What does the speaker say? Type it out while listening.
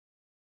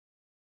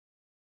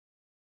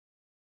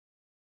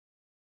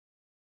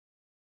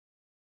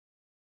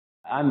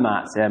I'm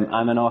Matt.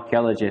 I'm an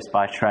archaeologist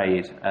by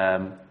trade,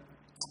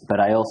 but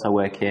I also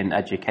work in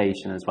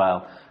education as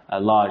well,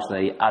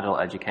 largely adult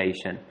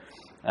education.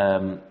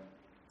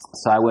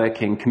 So I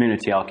work in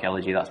community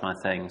archaeology, that's my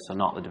thing, so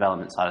not the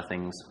development side of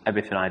things.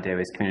 Everything I do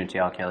is community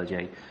archaeology,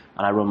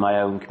 and I run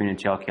my own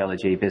community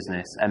archaeology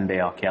business,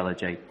 MB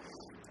Archaeology.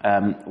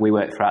 We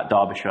work throughout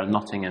Derbyshire and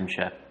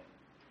Nottinghamshire,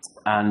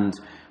 and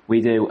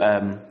we do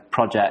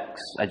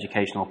projects,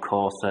 educational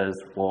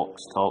courses,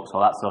 walks, talks,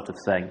 all that sort of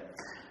thing.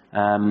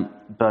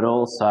 But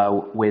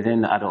also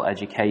within adult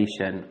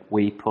education,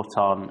 we put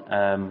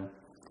on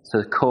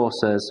sort of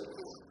courses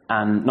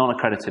and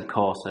non-accredited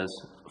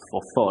courses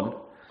for fun.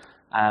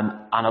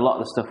 And a lot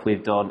of the stuff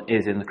we've done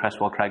is in the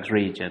Cresswell Crags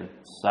region.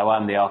 So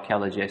I'm the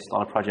archaeologist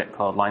on a project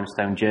called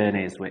Limestone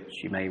Journeys,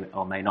 which you may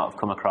or may not have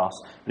come across,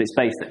 but it's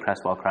based at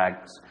Cresswell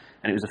Crags.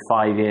 And it was a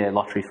 5-year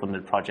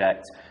lottery-funded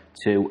project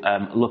to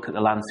look at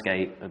the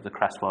landscape of the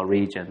Cresswell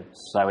region.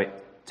 So it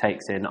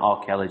takes in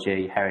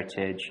archaeology,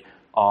 heritage,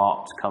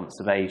 art,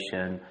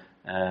 conservation,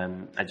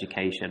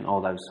 education,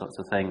 all those sorts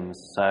of things.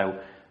 So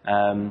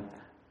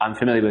I'm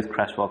familiar with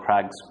Cresswell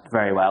Crags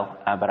very well,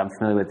 but I'm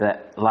familiar with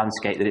the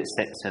landscape that it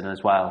sits in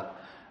as well.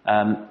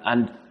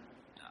 And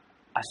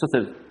I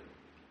sort of,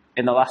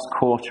 in the last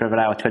quarter of an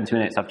hour, 20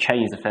 minutes, I've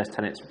changed the first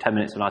 10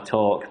 minutes of my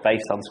talk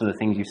based on some of the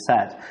things you've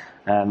said.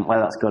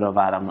 Whether that's good or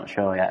bad, I'm not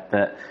sure yet.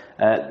 But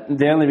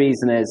the only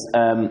reason is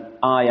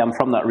I am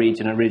from that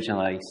region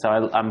originally.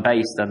 So I'm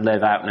based and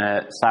live out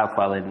near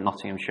Southwell in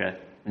Nottinghamshire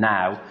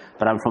now,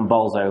 but I'm from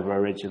Bolsover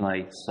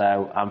originally.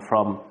 So I'm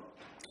from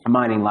a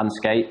mining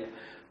landscape.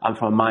 I'm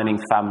from a mining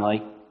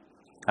family.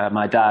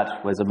 My dad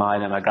was a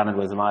miner, my granddad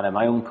was a miner.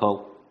 My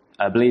uncle,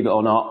 believe it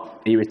or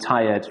not, he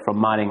retired from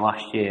mining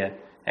last year,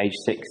 age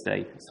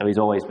 60. So he's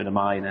always been a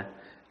miner.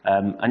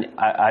 And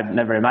I've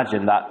never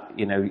imagined that,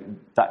 you know,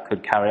 that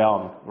could carry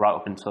on right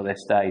up until this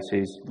day. So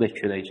he's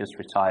literally just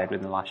retired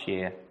within the last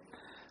year.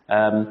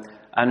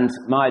 And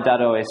my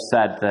dad always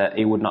said that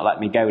he would not let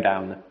me go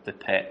down the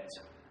pit.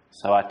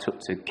 So I took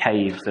to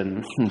caves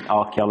and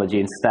archaeology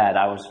instead.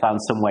 I found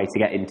some way to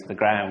get into the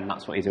ground.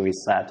 That's what he's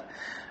always said.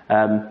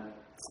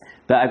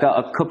 But I got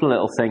a couple of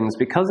little things.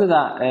 Because of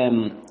that,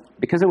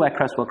 because of where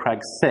Cresswell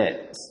Crags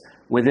sits,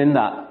 within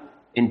that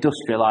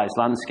industrialised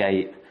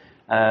landscape,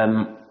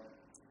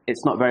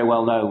 it's not very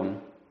well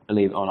known,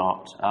 believe it or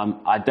not.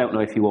 I don't know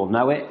if you all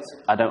know it.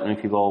 I don't know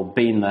if you've all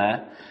been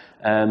there.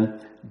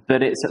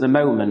 But it's at the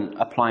moment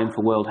applying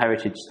for World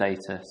Heritage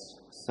status.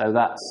 So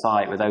that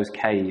site with those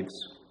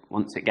caves,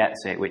 once it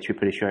gets it, which we're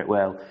pretty sure it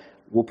will,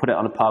 we'll put it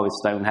on a par with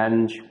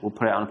Stonehenge, we'll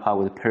put it on a par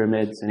with the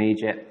pyramids in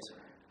Egypt,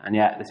 and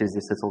yet this is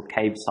this little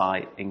cave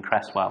site in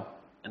Cresswell,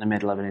 in the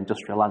middle of an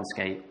industrial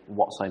landscape.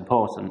 What's so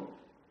important?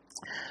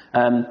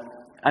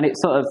 And it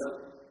sort of,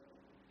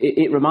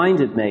 it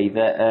reminded me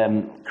that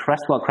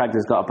Cresswell Crags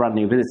has got a brand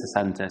new visitor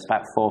centre. It's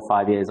about 4 or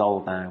 5 years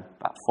old now,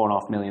 about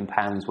 £4.5 million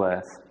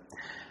worth.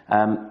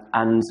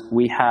 And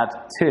we had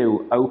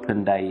 2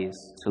 open days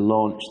to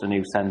launch the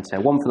new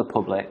centre. One for the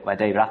public, where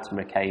David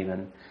Attenborough came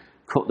and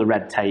cut the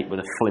red tape with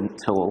a flint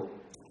tool.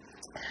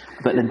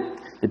 But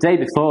the day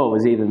before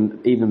was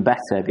even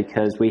better,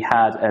 because we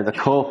had the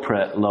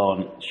corporate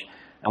launch,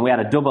 and we had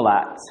a double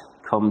act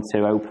come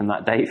to open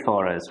that day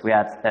for us. We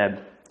had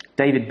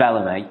David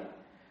Bellamy,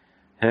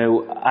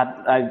 who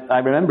I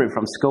remember him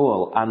from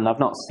school, and I've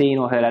not seen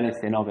or heard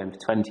anything of him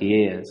for 20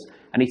 years.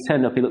 And he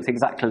turned up, he looked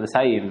exactly the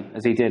same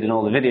as he did in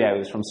all the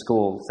videos from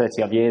school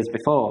 30 odd years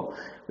before,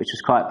 which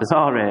was quite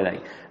bizarre really.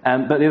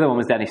 But the other one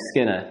was Dennis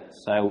Skinner,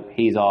 so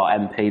he's our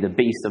MP, the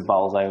beast of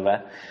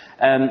Bolsover.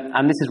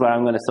 And this is where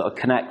I'm going to sort of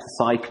connect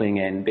the cycling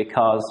in,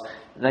 because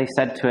they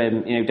said to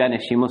him, you know,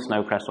 Dennis, you must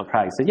know Cresswell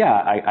Crags. He said,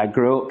 yeah, I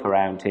grew up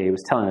around here. He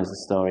was telling us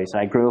the story, so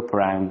I grew up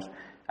around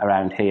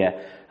here.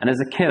 And as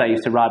a kid, I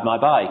used to ride my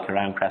bike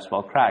around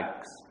Cresswell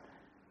Crags.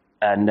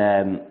 And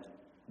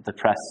the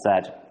press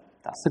said,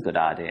 that's a good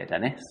idea,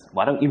 Dennis.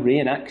 Why don't you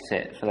reenact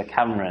it for the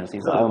cameras?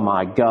 He's like, oh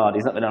my God,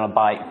 he's not been on a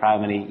bike for how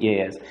many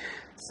years?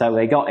 So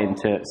they got him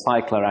to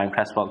cycle around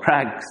Cresswell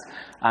Crags.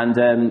 And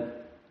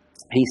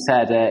he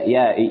said,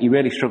 yeah, he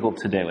really struggled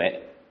to do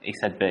it. He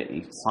said, but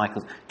he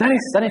cycles. Dennis,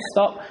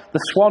 stop. The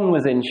swan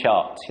was in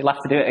shot. You'll have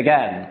to do it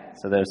again.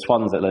 So there are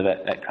swans that live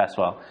at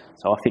Cresswell.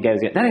 So off he goes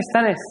again. Dennis,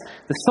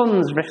 the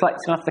sun's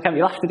reflecting off the camera.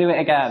 You'll have to do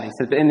it again. He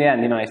said, but in the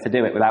end, he managed to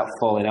do it without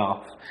falling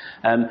off.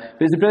 It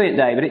was a brilliant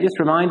day, but it just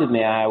reminded me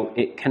how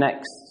it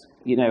connects,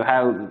 you know,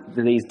 how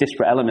these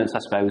disparate elements, I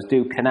suppose,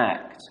 do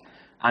connect.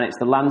 And it's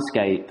the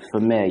landscape, for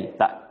me,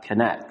 that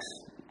connects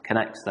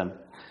them.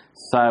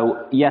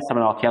 So, yes, I'm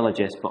an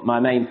archaeologist, but my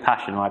main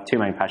passion, I have 2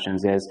 main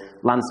passions, is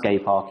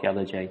landscape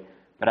archaeology.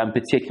 But I'm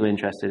particularly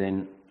interested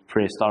in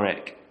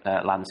prehistoric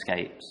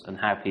landscapes and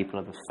how people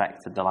have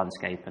affected the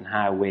landscape and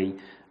how we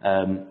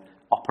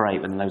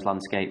operate within those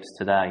landscapes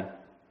today.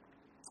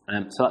 So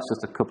that's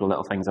just a couple of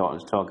little things I wanted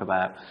to talk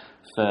about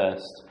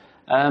first.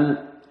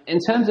 In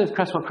terms of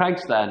Cresswell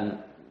Crags then,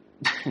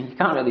 you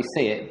can't really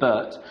see it,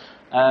 but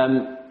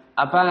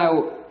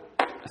about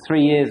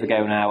 3 years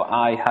ago now,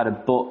 I had a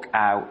book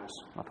out.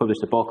 I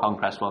published a book on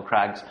Cresswell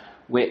Crags,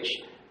 which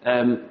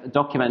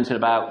documented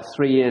about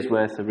 3 years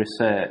worth of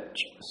research.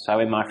 So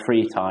in my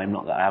free time,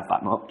 not that I have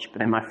that much,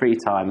 but in my free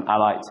time I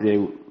like to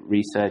do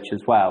research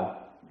as well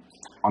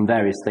on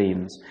various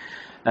themes.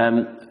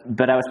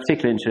 But I was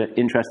particularly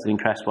interested in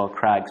Cresswell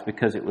Crags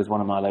because it was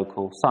one of my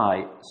local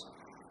sites.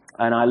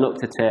 And I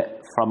looked at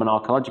it from an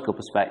archaeological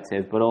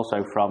perspective, but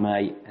also from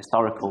a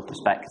historical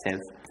perspective,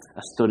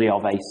 a study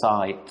of a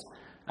site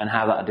and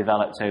how that had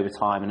developed over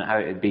time and how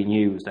it had been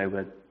used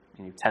over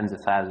tens of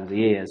thousands of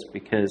years,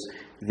 because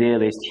the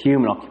earliest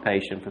human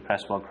occupation for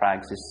Cresswell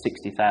Crags is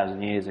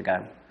 60,000 years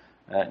ago.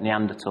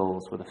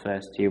 Neanderthals were the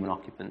first human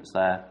occupants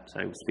there,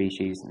 so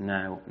species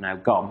now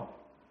gone.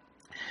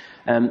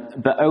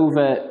 But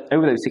over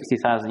those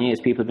 60,000 years,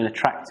 people have been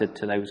attracted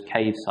to those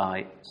cave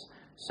sites.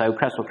 So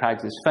Cresswell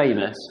Crags is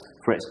famous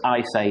for its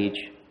Ice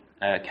Age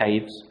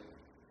caves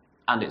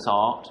and its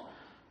art.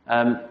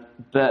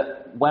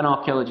 But when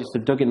archaeologists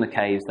have dug in the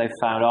caves, they've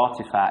found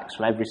artefacts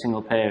from every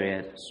single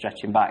period,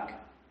 stretching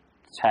back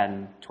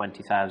 10,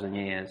 20,000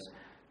 years.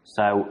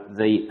 So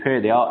the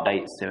period the art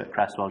dates to at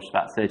Cresswell is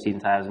about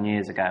 13,000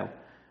 years ago.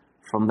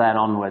 From then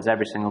onwards,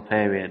 every single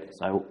period,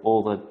 so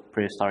all the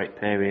prehistoric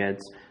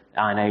periods,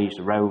 Iron Age,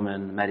 the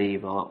Roman, the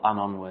medieval, and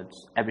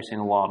onwards, every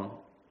single one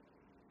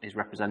is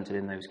represented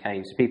in those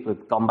caves. So people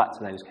have gone back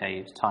to those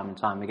caves time and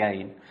time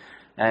again,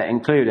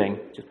 including,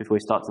 just before we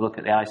start to look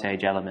at the Ice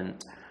Age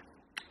element,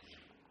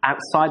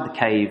 outside the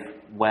cave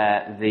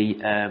where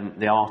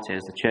the art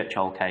is, the Church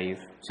Hole Cave.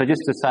 So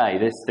just to say,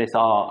 this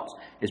art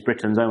is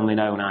Britain's only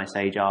known Ice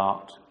Age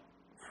art.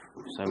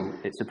 So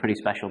it's a pretty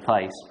special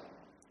place,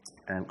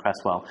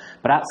 Cresswell.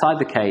 But outside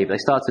the cave, they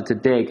started to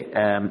dig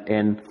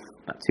in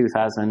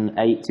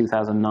 2008,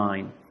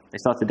 2009. They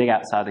started to dig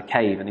outside the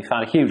cave and they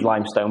found a huge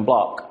limestone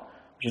block,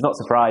 which is not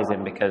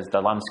surprising because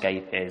the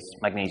landscape is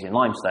magnesian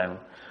limestone.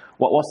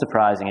 What was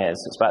surprising is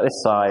it's about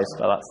this size,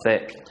 about that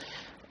thick.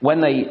 When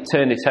they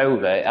turned it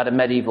over, it had a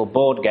medieval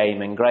board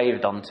game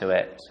engraved onto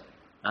it,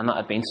 and that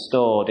had been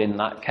stored in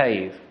that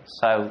cave.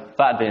 So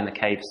that had been in the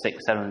cave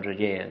 600-700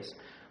 years.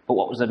 But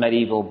what was a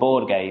medieval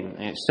board game?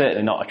 And it's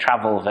certainly not a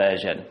travel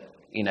version.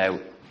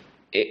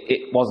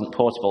 It wasn't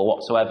portable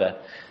whatsoever.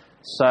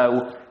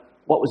 So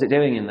what was it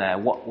doing in there?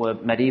 What were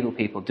medieval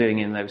people doing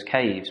in those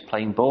caves?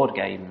 Playing board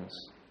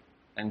games.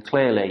 And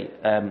clearly,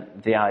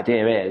 the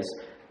idea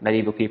is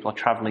medieval people are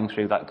travelling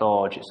through that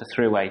gorge. It's a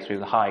throughway through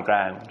the high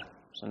ground.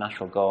 It's a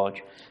natural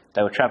gorge.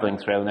 They were travelling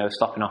through and they were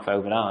stopping off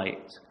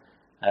overnight,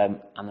 and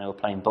they were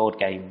playing board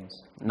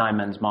games. Nine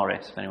Men's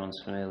Morris, if anyone's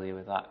familiar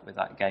with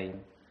that game.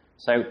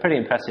 So pretty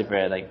impressive,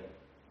 really.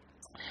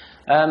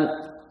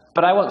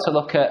 But I want to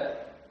look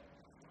at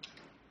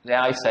the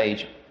Ice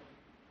Age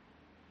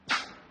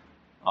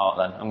art.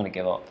 Then I'm going to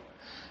give up.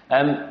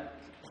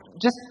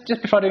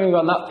 Just before I do move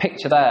on, that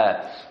picture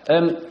there,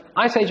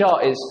 Ice Age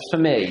art is, for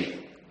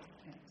me,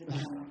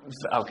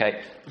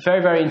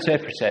 very, very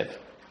interpretive.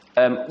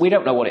 We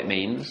don't know what it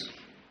means,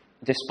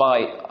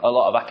 despite a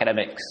lot of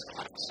academics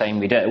saying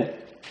we do.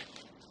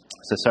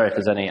 So sorry if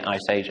there's any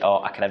Ice Age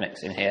art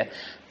academics in here.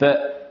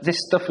 But this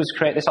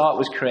art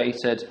was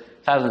created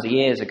thousands of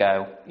years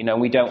ago.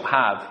 We don't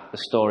have the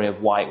story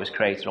of why it was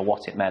created or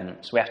what it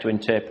meant. So we have to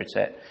interpret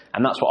it.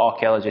 And that's what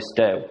archaeologists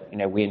do.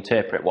 We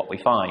interpret what we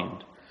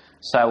find.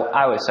 So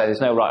I would say there's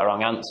no right or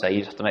wrong answer. You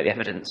just have to make the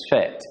evidence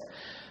fit.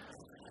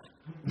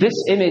 This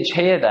image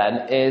here,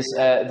 then, is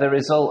the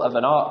result of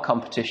an art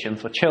competition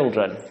for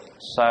children.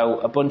 So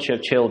a bunch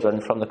of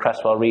children from the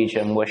Cresswell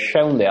region were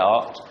shown the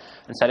art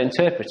and said,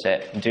 interpret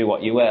it and do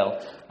what you will.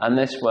 And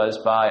this was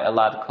by a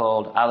lad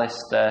called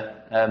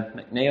Alistair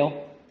McNeill,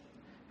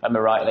 if I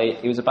remember rightly.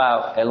 He was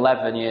about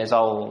 11 years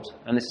old,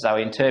 and this is how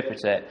he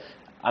interpreted it.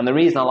 And the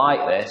reason I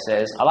like this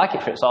is, I like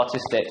it for its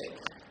artistic,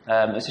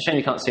 it's a shame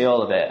you can't see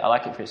all of it, I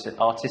like it for its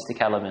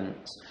artistic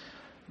elements.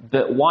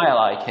 But why I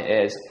like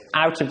it is,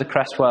 out of the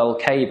Cresswell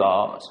cave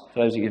art,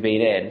 for those of you who've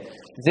been in,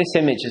 this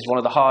image is one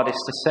of the hardest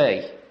to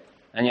see,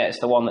 and yet it's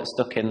the one that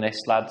stuck in this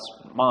lad's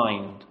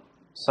mind.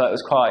 So it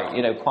was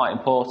quite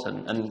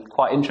important and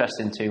quite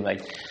interesting to me.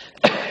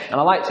 And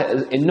I liked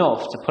it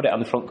enough to put it on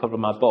the front cover of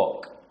my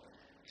book.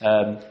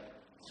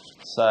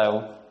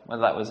 So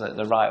whether that was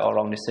the right or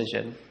wrong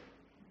decision,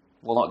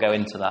 we'll not go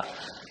into that.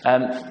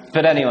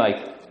 But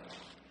anyway,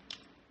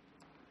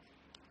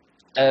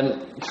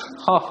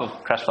 half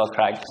of Cresswell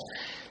Crags.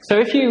 So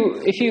if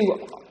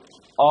you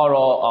are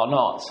or are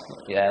not,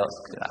 yeah,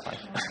 let's do that way.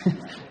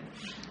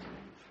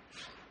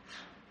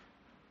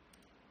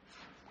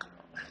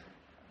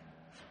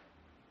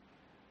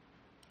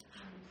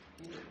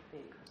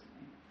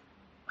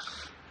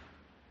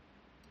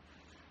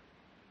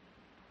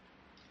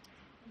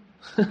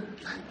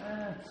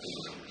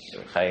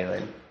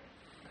 Failing.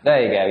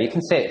 There you go. You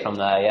can see it from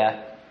there,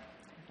 yeah.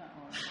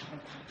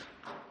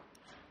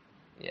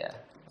 Yeah.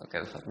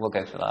 We'll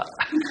go for that.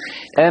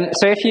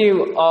 So if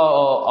you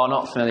are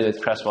not familiar with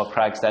Cresswell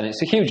Crags, then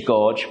it's a huge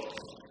gorge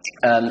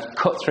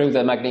cut through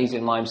the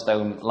magnesian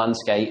limestone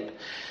landscape.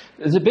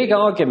 There's a big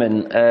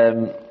argument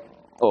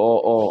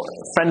or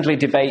friendly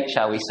debate,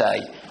 shall we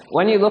say.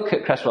 When you look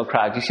at Cresswell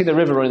Crags, you see the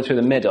river running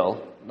through the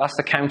middle. That's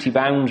the county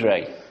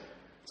boundary.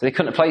 So they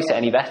couldn't have placed it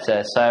any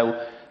better.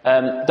 So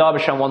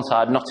Derbyshire on one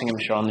side,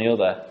 Nottinghamshire on the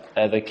other.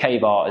 The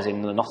cave art is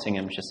in the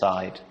Nottinghamshire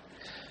side.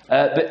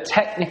 But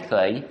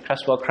technically,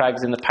 Cresswell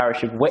Crags in the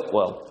parish of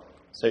Whitwell.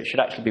 So it should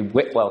actually be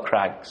Whitwell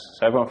Crags.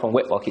 So everyone from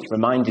Whitwell keeps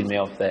reminding me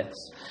of this.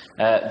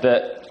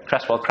 But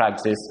Cresswell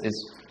Crags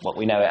is what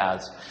we know it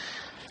as.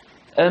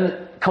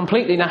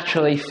 Completely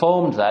naturally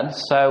formed then.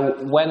 So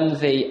when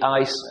the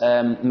ice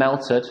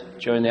melted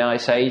during the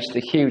Ice Age, the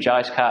huge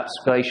ice caps,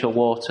 glacial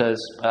waters,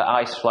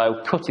 ice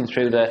flow cutting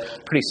through the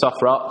pretty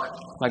soft rock,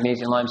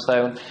 magnesian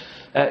limestone,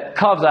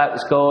 carved out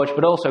this gorge,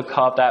 but also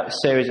carved out a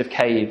series of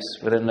caves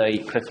within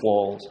the cliff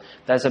walls.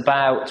 There's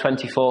about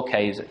 24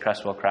 caves at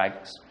Cresswell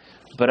Crags,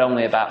 but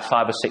only about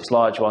 5 or 6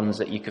 large ones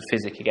that you could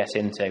physically get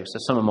into. So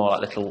some are more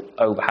like little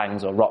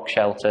overhangs or rock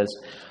shelters.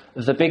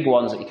 The big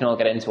ones that you can all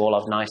get into all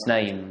have nice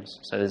names.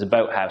 So there's a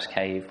boathouse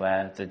cave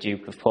where the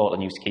Duke of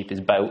Portland used to keep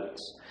his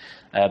boats.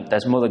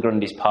 There's Mother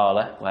Grundy's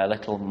parlour, where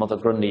little Mother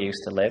Grundy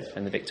used to live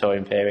in the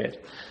Victorian period.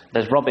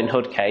 There's Robin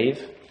Hood Cave.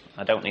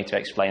 I don't need to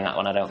explain that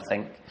one, I don't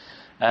think.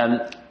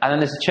 And then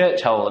there's a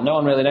church hole, and no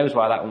one really knows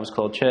why that one was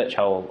called church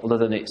hole, other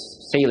than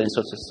its ceiling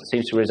sort of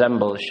seems to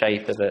resemble the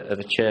shape of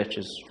a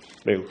church's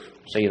roof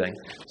ceiling.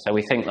 So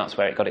we think that's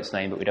where it got its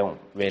name, but we don't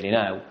really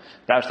know.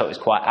 But I just thought it was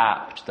quite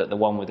apt that the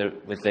one with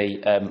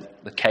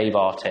the cave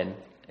art in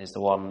is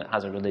the one that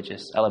has a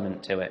religious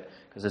element to it,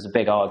 because there's a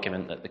big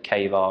argument that the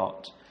cave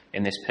art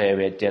in this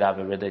period did have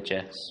a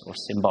religious or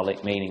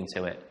symbolic meaning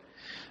to it.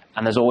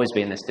 And there's always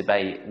been this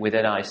debate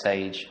within Ice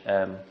Age,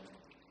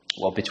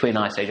 between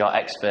Ice Age art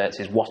experts,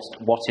 is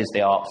what is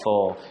the art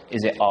for?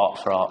 Is it art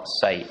for art's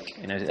sake?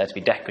 Is it there to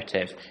be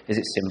decorative? Is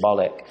it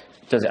symbolic?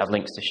 Does it have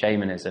links to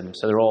shamanism?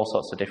 So there are all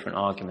sorts of different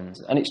arguments.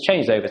 And it's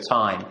changed over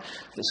time,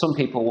 that some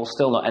people will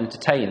still not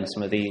entertain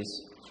some of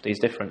these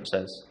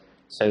differences.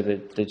 So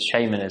the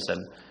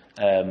shamanism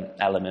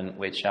element,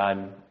 which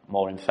I'm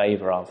more in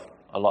favour of,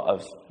 a lot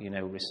of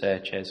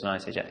researchers and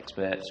Ice Age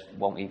experts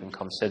won't even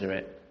consider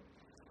it.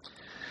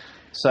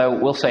 So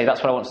we'll see, that's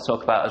what I want to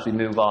talk about as we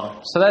move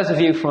on. So there's a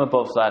view from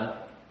above then,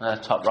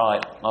 top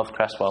right, of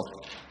Cresswell.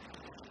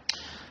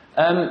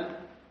 There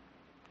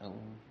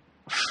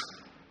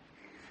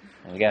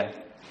we go.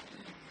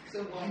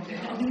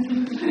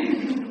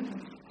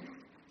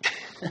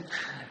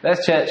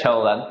 There's Church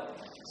Hole then.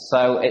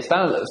 So it's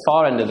down at the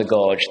far end of the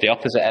gorge, the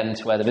opposite end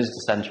to where the visitor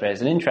centre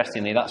is. And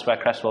interestingly, that's where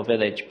Cresswell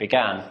Village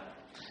began.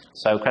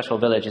 So Cresswell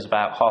Village is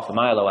about half a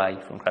mile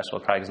away from Cresswell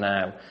Crags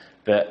now.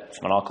 But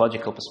from an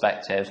archaeological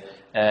perspective,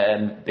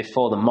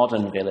 before the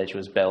modern village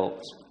was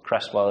built,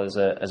 Cresswell as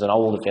an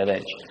older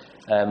village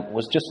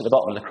was just at the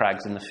bottom of the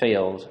crags in the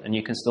field, and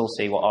you can still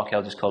see what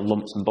archaeologists call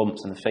lumps and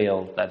bumps in the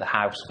field. They're the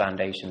house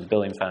foundations,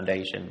 building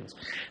foundations.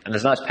 And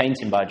there's a nice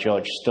painting by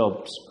George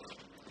Stubbs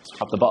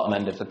of the bottom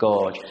end of the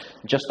gorge,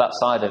 just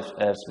outside of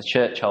the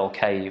Church Hole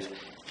cave.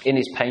 In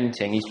his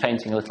painting, he's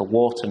painting a little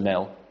water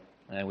mill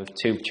with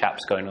 2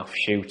 chaps going off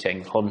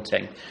shooting,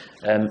 hunting.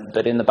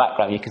 But in the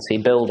background you can see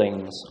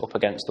buildings up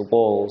against the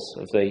walls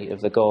of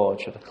the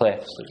gorge, of the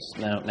cliffs,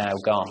 that's now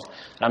gone.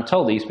 And I'm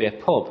told there used to be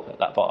a pub at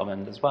that bottom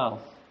end as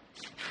well,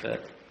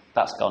 but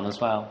that's gone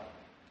as well.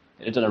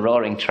 It had done a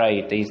roaring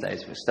trade these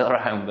days, but still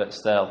around, but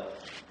still.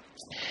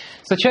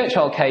 So Church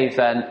Hole Cave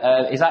then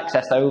is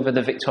accessed over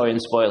the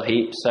Victorian spoil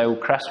heap. So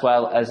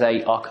Cresswell as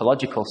a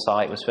archaeological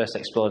site was first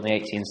explored in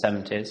the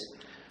 1870s.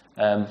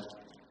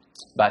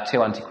 By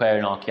 2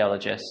 antiquarian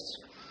archaeologists,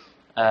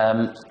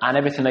 and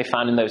everything they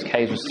found in those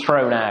caves was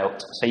thrown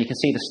out. So you can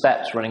see the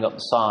steps running up the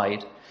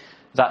side.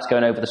 That's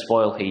going over the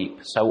spoil heap.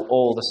 So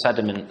all the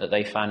sediment that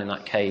they found in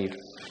that cave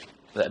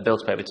that had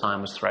built up over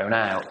time was thrown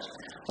out.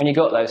 When you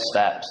go up those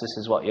steps, this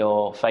is what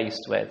you're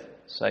faced with.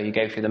 So you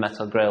go through the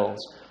metal grills,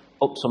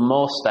 up some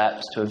more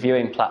steps to a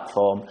viewing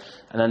platform,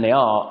 and then the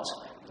art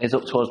is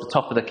up towards the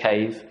top of the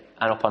cave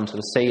and up onto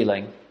the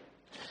ceiling.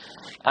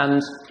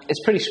 And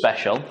it's pretty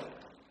special.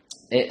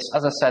 It's,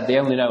 as I said, the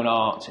only known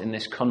art in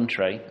this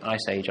country,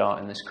 Ice Age art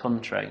in this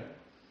country.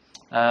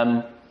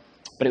 But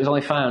it was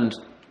only found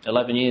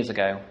 11 years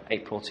ago,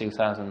 April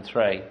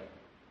 2003.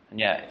 And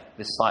yet,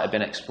 this site had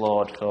been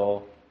explored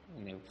for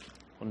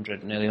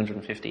nearly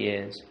 150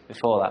 years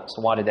before that.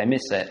 So why did they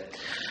miss it?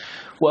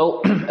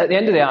 Well, at the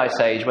end of the Ice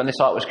Age, when this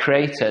art was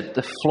created,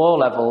 the floor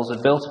levels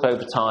had built up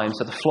over time.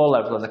 So the floor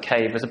level of the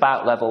cave was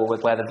about level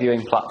with where the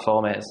viewing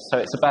platform is. So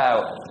it's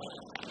about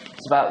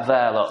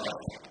there, look.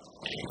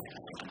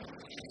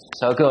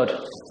 So a good,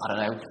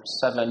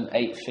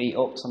 7-8 feet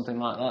up, something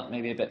like that,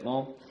 maybe a bit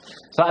more.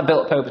 So that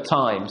built up over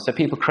time. So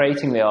people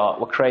creating the art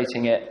were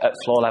creating it at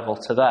floor level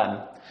to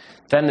them.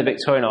 Then the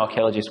Victorian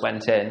archaeologists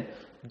went in,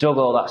 dug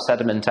all that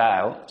sediment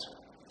out,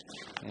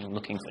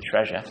 looking for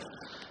treasure,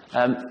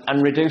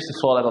 and reduced the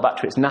floor level back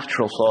to its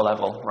natural floor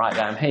level, right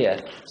down here.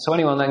 So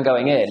anyone then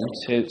going in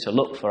to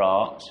look for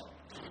art,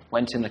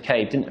 went in the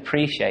cave, didn't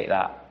appreciate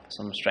that for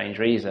some strange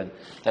reason.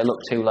 They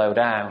looked too low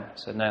down,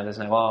 so no, there's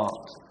no art.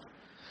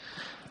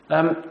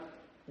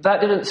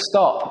 That didn't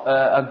stop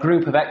a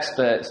group of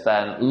experts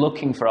then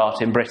looking for art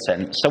in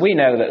Britain. So we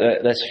know that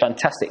there's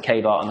fantastic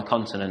cave art on the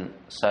continent.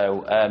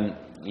 So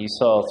you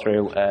saw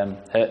through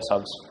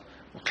Herzog's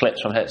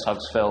clips from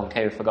Herzog's film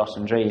Cave of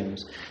Forgotten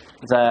Dreams.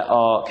 There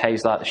are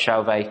caves like the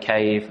Chauvet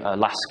Cave,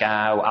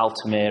 Lascaux,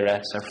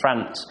 Altamira. So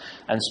France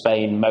and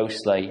Spain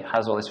mostly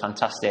has all this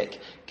fantastic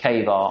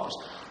cave art.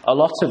 A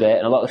lot of it,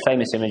 and a lot of the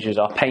famous images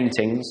are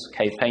paintings,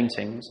 cave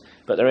paintings,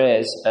 but there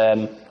is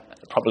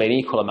probably an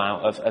equal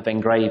amount of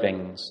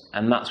engravings,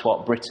 and that's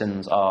what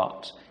Britain's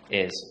art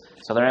is.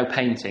 So there are no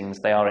paintings,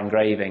 they are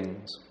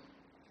engravings.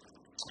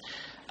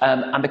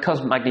 And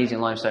because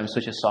magnesian limestone is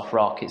such a soft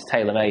rock, it's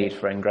tailor-made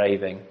for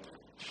engraving.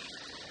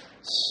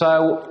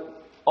 So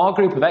our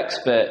group of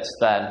experts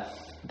then,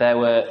 there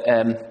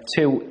were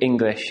 2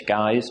 English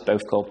guys,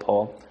 both called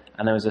Paul,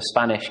 and there was a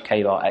Spanish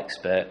cave art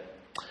expert.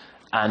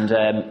 And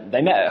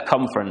they met at a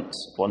conference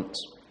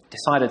once,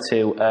 decided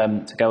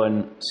to go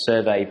and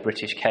survey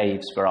British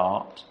caves for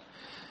art.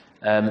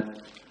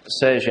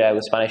 Sergio,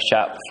 the Spanish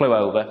chap, flew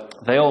over.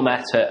 They all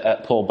met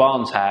at Paul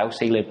Barnes' house.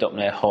 He lived up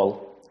near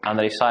Hull. And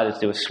they decided to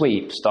do a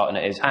sweep, starting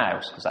at his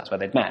house, because that's where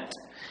they'd met.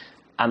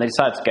 And they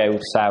decided to go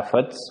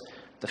southwards.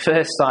 The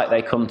first site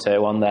they come to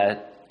on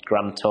their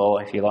grand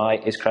tour, if you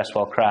like, is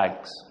Cresswell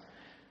Crags.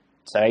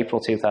 So April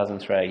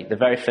 2003. The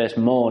very first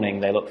morning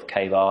they look for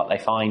cave art,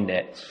 they find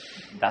it.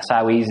 That's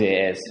how easy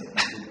it is.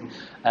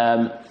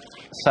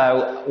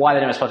 So why they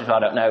don't have Spotify, I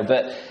don't know.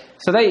 But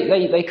so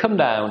they come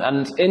down,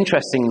 and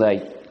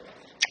interestingly,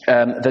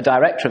 the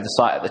director of the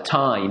site at the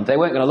time, they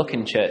weren't going to look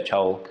in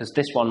Churchhole, because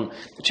this one,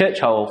 the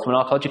Churchhole, from an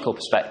archaeological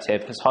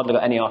perspective, has hardly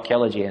got any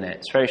archaeology in it.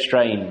 It's very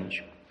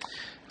strange.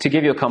 To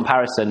give you a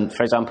comparison,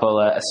 for example,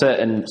 a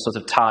certain sort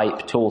of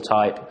type, tool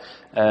type,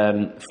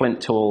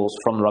 flint tools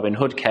from the Robin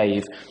Hood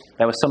cave,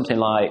 there was something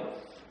like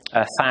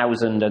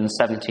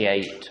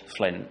 1,078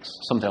 flints,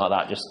 something like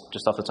that,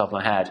 just off the top of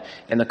my head.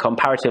 In the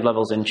comparative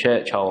levels in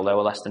Churchhole, there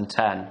were less than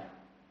 10.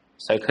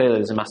 So clearly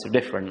there's a massive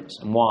difference,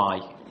 and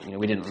why?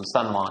 We didn't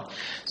understand why.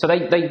 So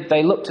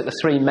they looked at the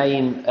 3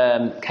 main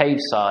cave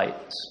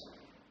sites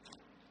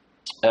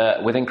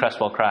within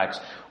Cresswell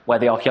Crags where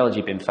the archaeology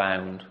had been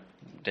found.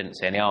 Didn't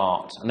see any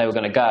art, and they were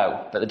going to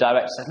go. But the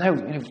director said, no,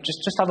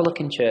 just have a look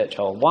in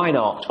Churchhole. Why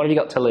not? What have you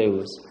got to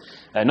lose?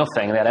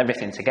 Nothing, and they had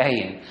everything to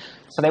gain.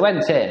 So they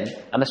went in,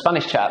 and the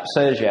Spanish chap,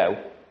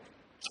 Sergio,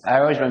 I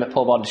always remember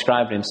Paul Bard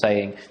describing him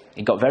saying,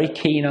 he got very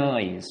keen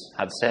eyes,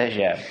 had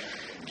Sergio.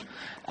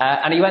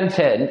 And he went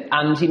in,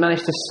 and he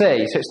managed to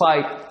see. So it's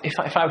like, if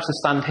I was to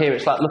stand here,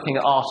 it's like looking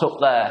at art up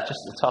there, just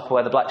at the top of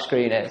where the black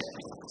screen is.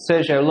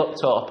 Sergio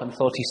looked up and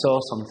thought he saw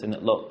something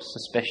that looked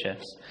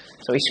suspicious.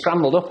 So he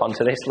scrambled up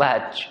onto this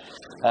ledge.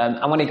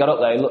 And when he got up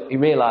there, he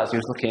realised he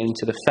was looking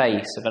into the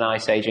face of an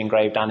Ice Age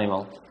engraved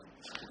animal.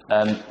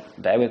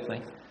 Bear with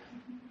me.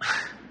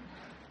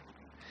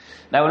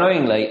 Now,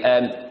 annoyingly,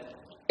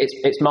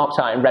 it's marked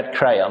out in red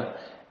crayon.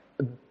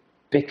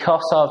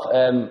 Because of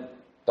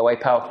the way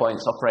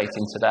PowerPoint's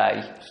operating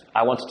today,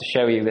 I wanted to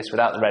show you this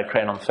without the red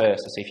crayon on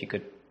first to see if you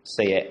could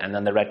see it, and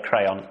then the red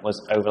crayon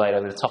was overlaid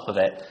over the top of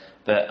it,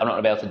 but I'm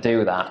not going to be able to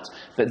do that.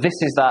 But this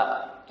is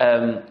that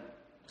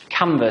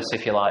canvas,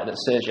 if you like, that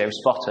Sergio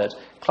spotted,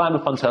 climbed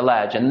up onto the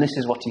ledge, and this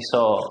is what he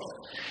saw.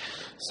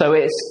 So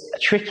it's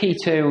tricky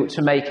to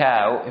make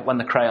out when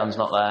the crayon's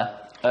not there.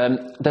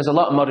 There's a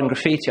lot of modern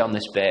graffiti on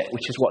this bit,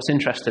 which is what's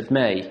interested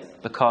me,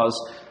 because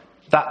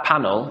that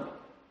panel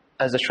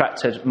has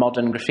attracted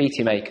modern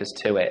graffiti makers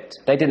to it.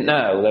 They didn't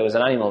know there was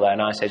an animal there,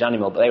 an Ice Age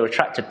animal, but they were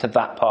attracted to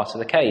that part of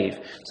the cave.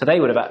 So they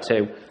would have had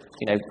to,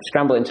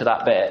 scramble into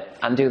that bit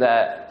and do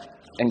their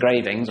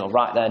engravings or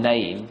write their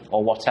name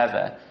or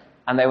whatever.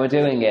 And they were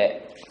doing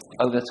it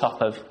over the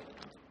top of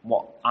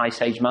what Ice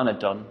Age man had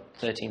done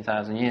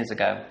 13,000 years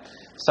ago.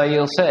 So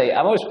you'll see,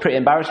 I'm always pretty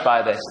embarrassed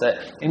by this,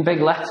 that in big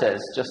letters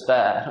just there,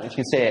 I don't know if you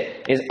can see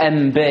it, is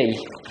MB.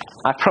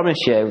 I promise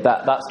you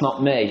that's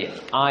not me.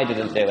 I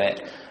didn't do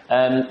it.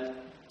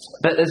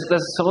 But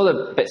there's some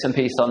other bits and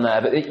pieces on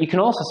there. But you can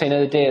also see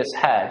near the deer's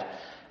head,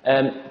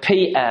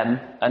 PM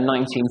and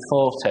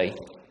 1940.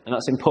 And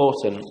that's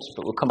important,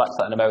 but we'll come back to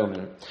that in a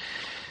moment.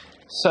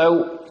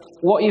 So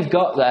what you've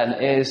got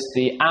then is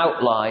the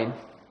outline,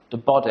 the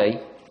body,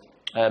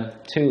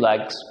 2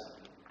 legs,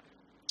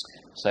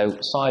 so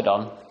side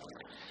on,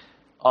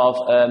 of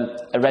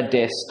a red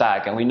deer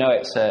stag. And we know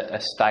it's a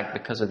stag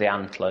because of the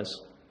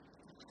antlers.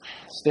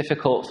 It's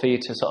difficult for you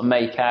to sort of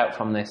make out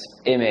from this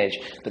image,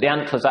 but the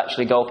antlers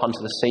actually go up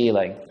onto the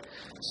ceiling.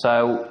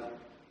 So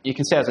you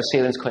can see as the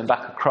ceiling's coming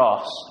back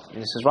across,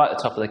 this is right at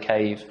the top of the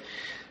cave.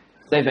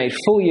 They've made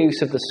full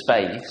use of the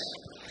space.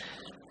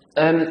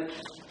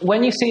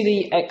 When you see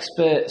the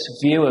expert's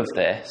view of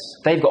this,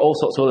 they've got all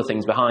sorts of other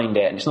things behind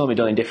it, and it's normally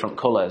done in different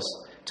colours,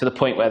 to the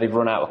point where they've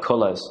run out of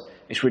colours.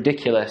 It's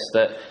ridiculous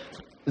that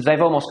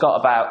they've almost got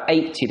about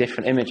 80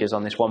 different images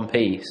on this one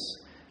piece.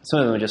 Some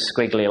of them are just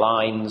squiggly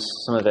lines,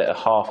 some of it are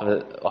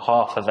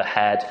half of a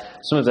head,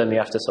 some of them you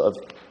have to sort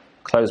of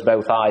close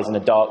both eyes in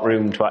a dark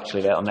room to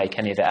actually be able to make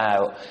any of it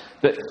out.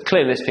 But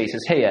clearly this piece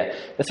is here.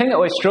 The thing that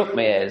always struck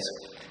me is,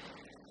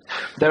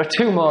 there are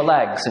 2 more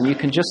legs, and you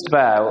can just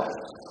about,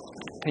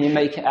 can you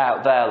make it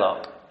out there,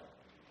 look?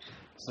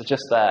 So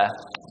just there.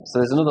 So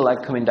there's another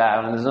leg coming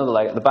down and there's another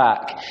leg at the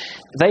back.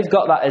 They've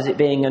got that as it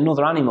being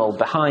another animal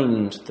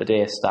behind the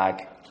deer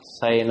stag,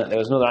 saying that there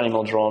was another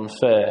animal drawn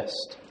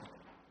first.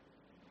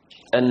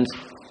 And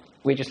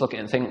we just look at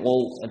it and think,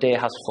 well, a deer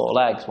has 4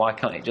 legs, why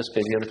can't it just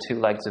be the other 2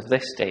 legs of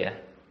this deer?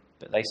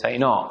 But they say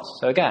not.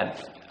 So again,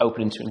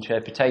 open to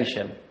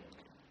interpretation.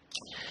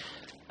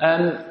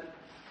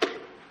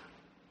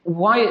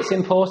 Why it's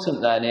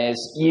important then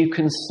is you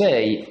can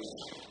see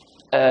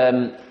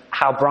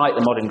how bright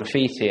the modern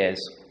graffiti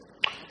is.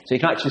 So you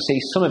can actually see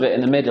some of it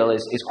in the middle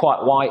is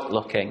quite white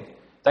looking.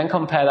 Then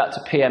compare that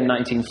to PM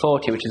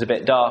 1940, which is a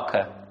bit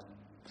darker.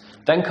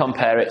 Then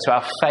compare it to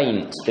how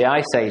faint the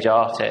Ice Age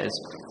art is.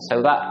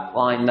 So that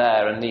line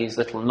there and these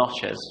little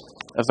notches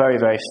are very,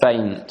 very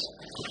faint.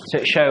 So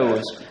it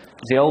shows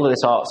the older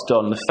this art's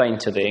done, the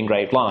fainter the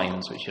engraved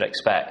lines, which you'd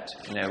expect,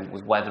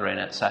 with weathering,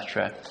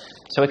 etc.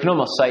 So we can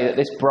almost say that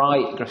this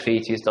bright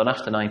graffiti is done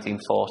after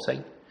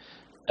 1940.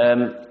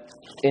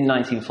 In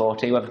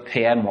 1940, whoever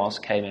PM was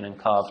came in and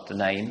carved the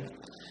name.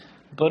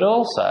 But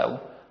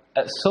also,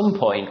 at some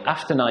point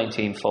after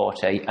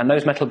 1940, and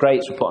those metal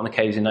grates were put on the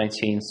caves in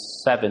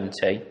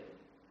 1970.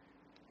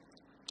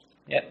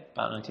 Yep,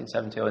 about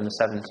 1970 or in the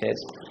 70s.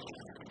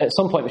 At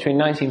some point between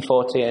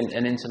 1940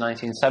 and into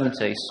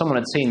 1970, someone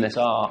had seen this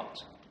art.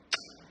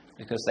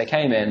 Because they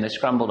came in, they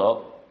scrambled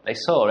up, they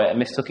saw it and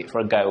mistook it for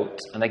a goat,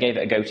 and they gave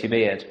it a goatee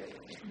beard.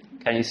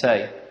 Can you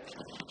see?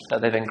 So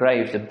they've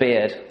engraved a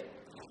beard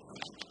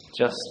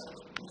just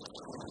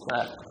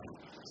there.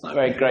 It's not a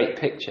very great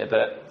picture,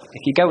 but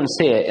if you go and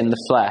see it in the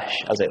flesh,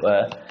 as it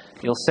were,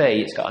 you'll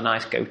see it's got a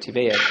nice goatee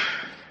beard.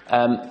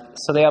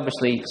 So they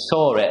obviously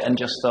saw it and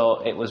just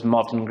thought it was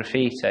modern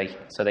graffiti,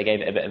 so they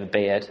gave it a bit of a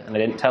beard, and they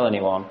didn't tell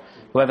anyone.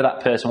 Whoever that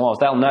person was,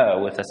 they'll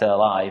know if they're still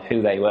alive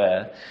who they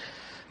were.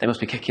 They must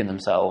be kicking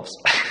themselves.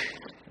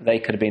 They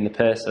could have been the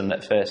person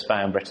that first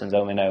found Britain's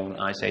only known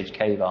Ice Age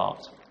cave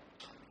art.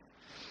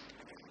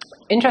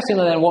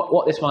 Interestingly then,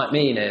 what this might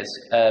mean is,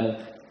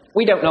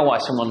 we don't know why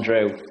someone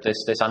drew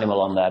this animal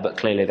on there, but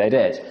clearly they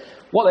did.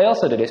 What they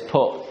also did is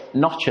put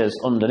notches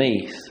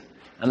underneath,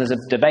 and there's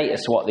a debate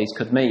as to what these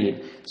could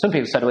mean. Some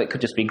people said, well, it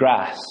could just be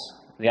grass.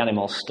 The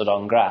animal stood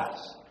on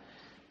grass.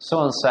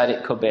 Someone said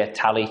it could be a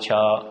tally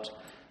chart.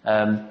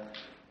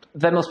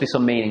 There must be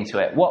some meaning to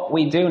it. What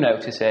we do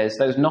notice is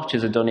those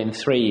notches are done in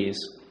 3s.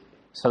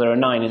 So there are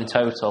 9 in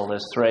total.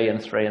 There's 3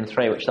 and 3 and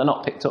 3, which they're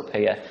not picked up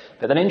here.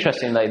 But then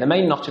interestingly, the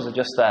main notches are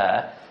just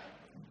there.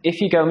 If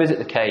you go and visit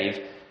the cave,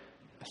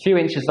 a few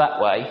inches that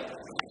way,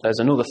 there's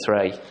another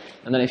 3.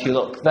 And then if you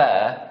look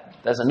there,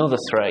 there's another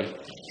 3.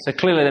 So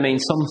clearly they mean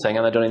something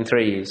and they're done in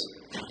 3s.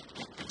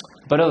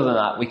 But other than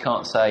that, we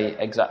can't say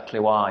exactly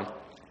why.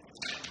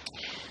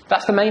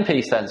 That's the main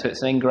piece then, so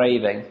it's an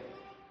engraving.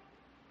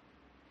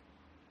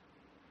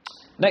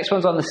 Next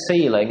one's on the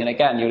ceiling, and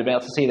again, you would be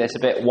able to see this a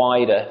bit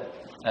wider.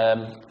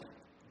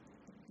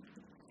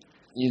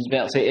 You'd be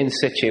able to see it in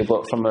situ,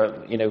 but from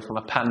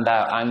a panned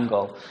out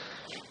angle.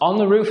 On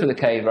the roof of the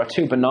cave are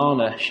 2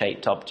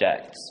 banana-shaped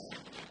objects,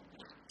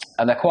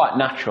 and they're quite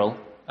natural,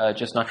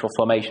 just natural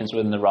formations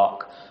within the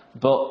rock.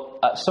 But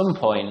at some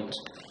point,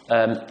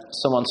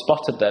 someone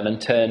spotted them and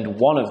turned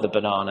one of the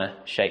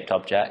banana-shaped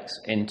objects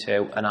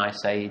into an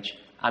Ice Age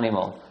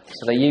animal.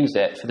 So they used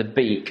it for the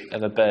beak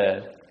of a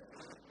bird.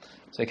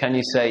 So can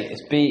you see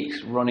its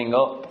beak's running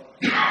up,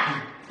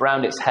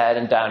 round its head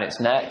and down its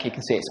neck? You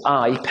can see its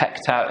eye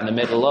pecked out in the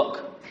middle, look.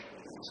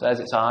 So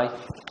there's its eye.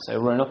 So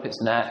running up its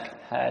neck,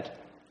 head,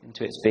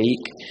 into its beak.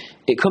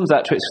 It comes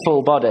out to its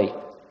full body,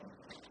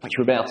 which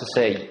we'll be able to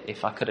see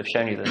if I could have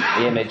shown you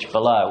the image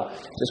below. So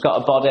it's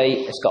got a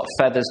body, it's got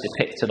feathers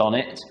depicted on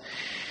it.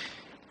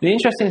 The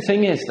interesting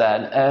thing is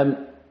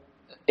then,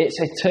 it's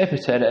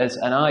interpreted as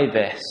an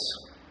ibis,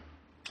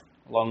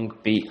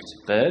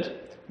 long-beaked bird,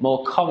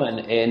 more common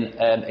in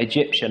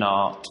Egyptian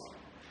art.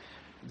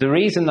 The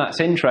reason that's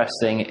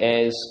interesting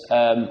is,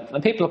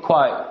 and people are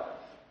quite,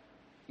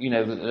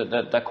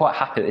 they're quite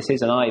happy that this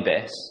is an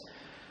ibis,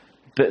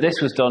 but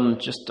this was done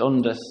just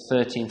under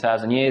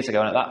 13,000 years ago,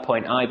 and at that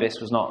point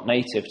ibis was not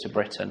native to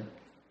Britain,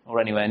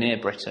 or anywhere near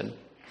Britain.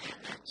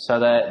 So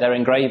they're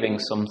engraving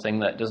something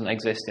that doesn't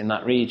exist in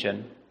that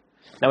region.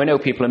 Now we know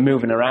people are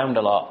moving around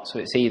a lot, so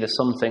it's either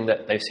something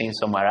that they've seen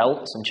somewhere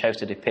else and chose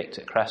to depict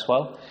at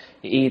Cresswell.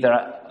 It either,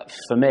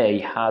 for me,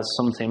 has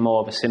something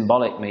more of a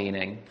symbolic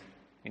meaning.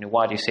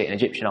 Why do you see it in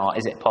Egyptian art?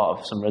 Is it part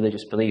of some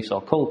religious beliefs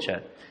or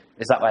culture?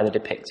 Is that why they're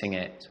depicting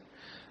it?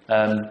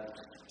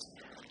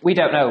 We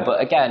don't know,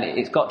 but again,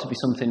 it's got to be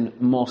something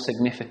more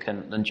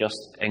significant than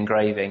just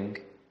engraving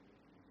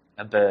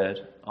a bird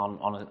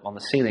on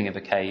the ceiling of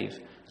a cave,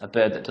 a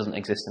bird that doesn't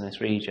exist in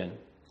this region.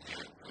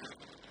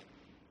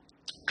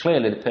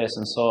 Clearly the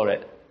person saw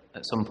it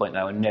at some point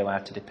though and knew how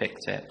to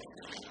depict it.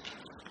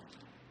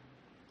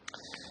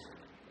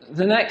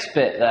 The next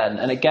bit then,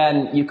 and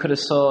again you could have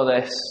saw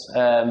this,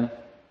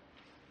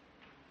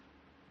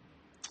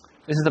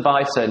 this is the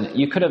bison.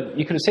 You could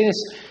have seen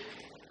this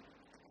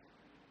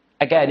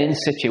again in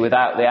situ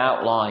without the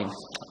outline.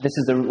 This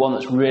is the one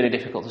that's really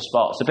difficult to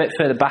spot. It's a bit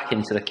further back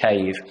into the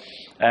cave,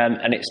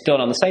 and it's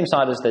done on the same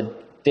side as the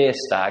deer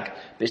stag,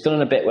 but it's done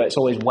in a bit where it's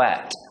always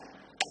wet.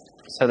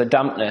 So the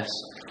dampness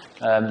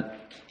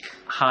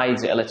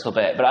hides it a little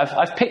bit. But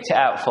I've picked it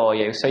out for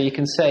you, so you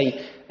can see,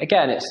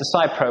 again, it's the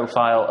side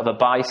profile of a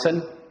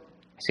bison.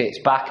 You see its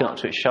back and up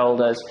to its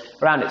shoulders,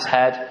 around its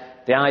head.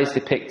 The eyes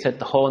depicted,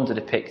 the horns are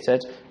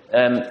depicted.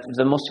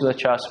 The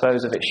musculature, I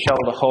suppose, of its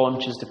shoulder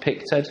haunch is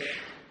depicted.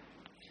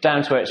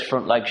 Down to where its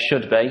front legs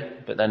should be,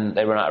 but then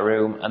they run out of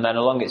room. And then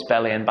along its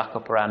belly and back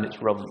up around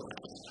its rump.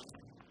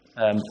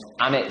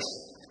 And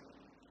it's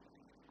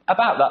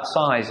about that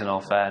size, in all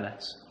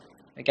fairness.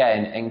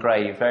 Again,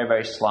 engraved very,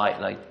 very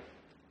slightly.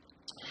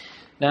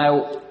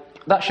 Now,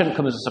 that shouldn't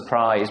come as a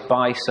surprise.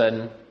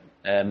 Bison,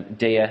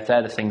 deer,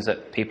 they're the things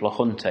that people are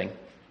hunting.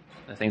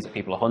 The things that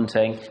people are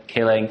hunting,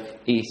 killing,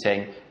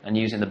 eating, and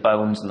using the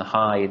bones and the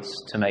hides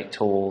to make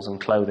tools and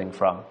clothing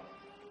from.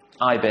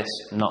 Ibis,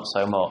 not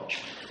so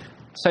much.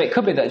 So it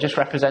could be that just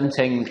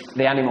representing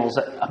the animals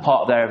that are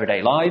part of their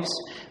everyday lives.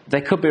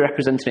 They could be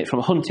representing it from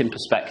a hunting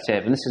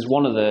perspective, and this is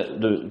one of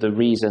the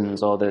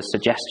reasons or the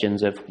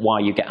suggestions of why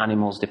you get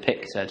animals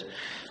depicted.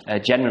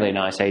 Generally in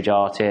Ice Age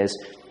art is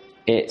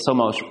it's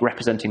almost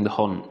representing the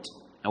hunt.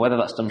 And whether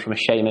that's done from a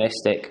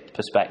shamanistic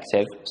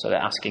perspective, so they're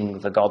asking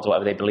the gods,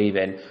 whatever they believe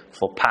in,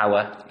 for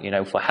power,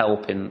 for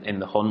help in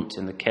the hunt,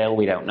 in the kill,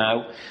 we don't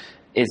know.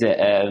 Is it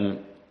a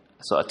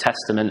sort of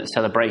testament, a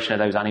celebration of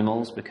those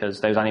animals, because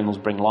those animals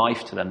bring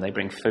life to them, they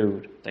bring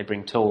food, they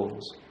bring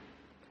tools?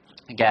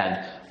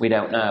 Again, we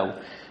don't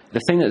know.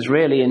 The thing that's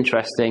really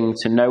interesting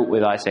to note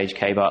with Ice Age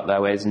cave art,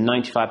 though, is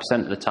 95%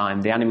 of the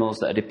time, the animals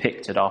that are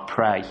depicted are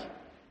prey.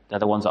 They're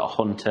the ones that are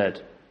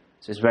hunted.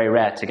 So it's very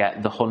rare to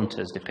get the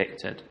hunters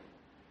depicted.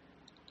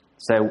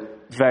 So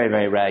very,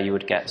 very rare you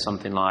would get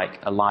something like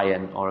a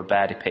lion or a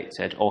bear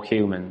depicted, or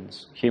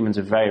humans. Humans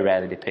are very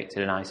rarely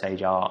depicted in Ice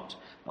Age art.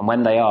 And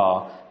when they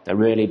are, they're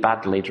really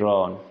badly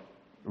drawn.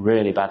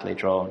 Really badly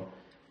drawn.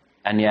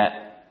 And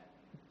yet,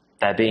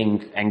 they're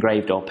being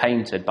engraved or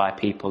painted by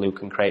people who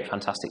can create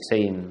fantastic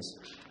scenes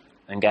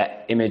and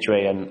get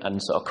imagery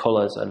and sort of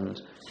colours and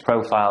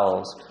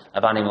profiles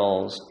of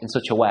animals in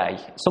such a way,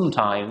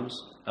 sometimes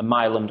a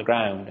mile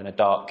underground in a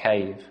dark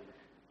cave,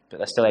 but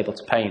they're still able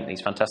to paint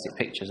these fantastic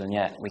pictures, and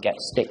yet we get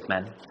stick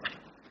men.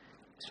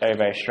 It's very,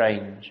 very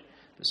strange.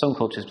 But some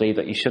cultures believe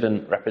that you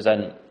shouldn't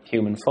represent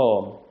human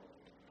form.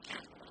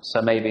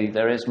 So maybe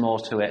there is more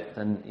to it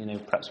than,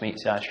 perhaps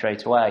meets the eye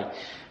straight away.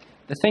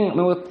 The thing,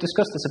 we'll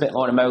discuss this a bit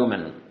more in a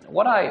moment.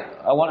 What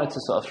I wanted to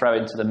sort of throw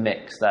into the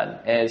mix then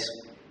is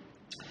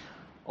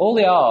all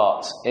the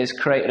art is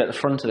created at the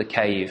front of the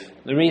cave.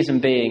 The reason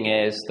being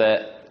is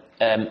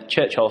that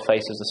church hall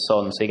faces the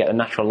sun, so you get the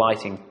natural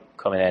lighting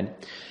coming in.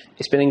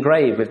 It's been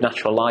engraved with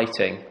natural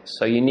lighting,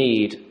 so you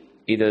need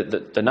either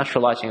the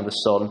natural lighting of the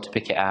sun to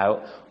pick it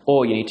out,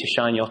 or you need to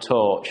shine your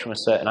torch from a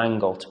certain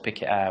angle to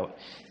pick it out.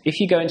 If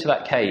you go into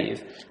that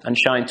cave and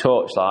shine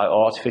torchlight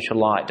or artificial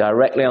light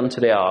directly onto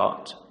the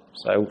art,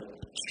 so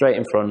straight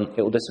in front,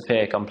 it will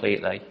disappear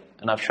completely.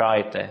 And I've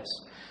tried this.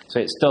 So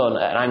it's done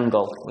at an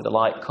angle with the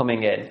light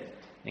coming in,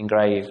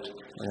 engraved,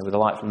 with the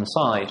light from the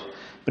side.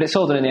 But it's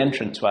all done in the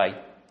entranceway.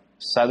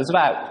 So there's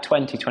about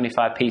 20,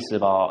 25 pieces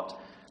of art.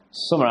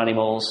 Some are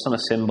animals, some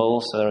are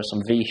symbols, so there are some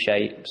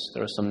V-shapes,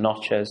 there are some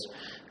notches,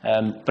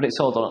 but it's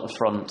all done at the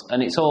front,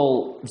 and it's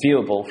all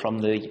viewable from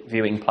the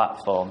viewing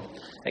platform,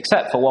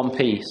 except for one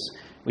piece,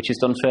 which is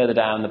done further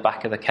down the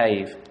back of the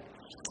cave.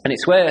 And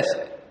it's worth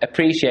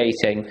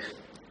appreciating,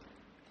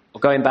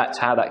 going back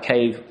to how that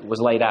cave was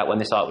laid out when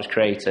this art was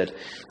created.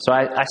 So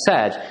I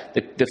said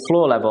the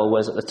floor level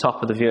was at the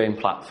top of the viewing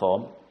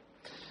platform.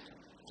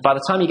 By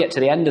the time you get to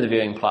the end of the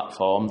viewing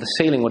platform, the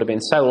ceiling would have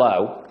been so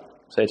low,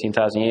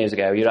 13,000 years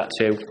ago, you'd have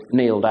to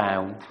kneel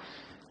down.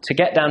 To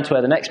get down to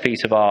where the next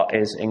piece of art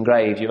is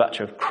engraved, you've had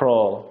to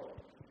crawl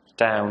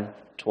down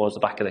towards the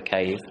back of the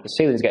cave. The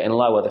ceiling's getting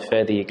lower the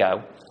further you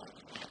go.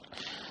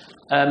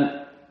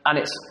 And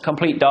it's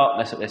complete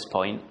darkness at this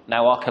point.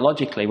 Now,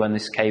 archaeologically, when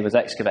this cave was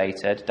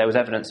excavated, there was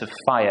evidence of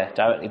fire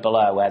directly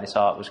below where this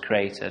art was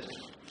created.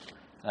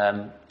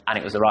 And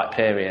it was the right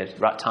period,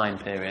 right time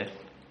period.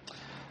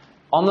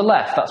 On the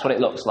left, that's what it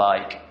looks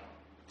like.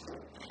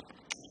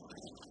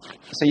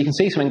 So you can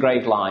see some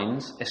engraved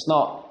lines. It's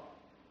not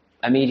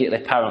immediately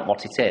apparent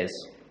what it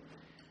is.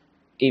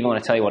 Even when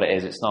I tell you what it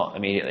is, it's not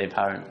immediately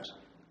apparent.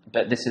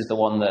 But this is the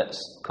one that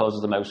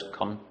causes the most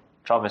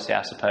controversy,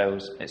 I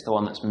suppose. It's the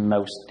one that's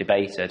most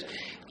debated.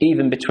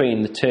 Even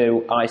between the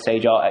two Ice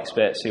Age art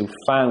experts who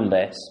found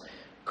this,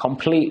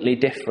 completely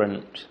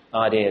different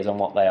ideas on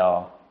what they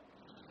are.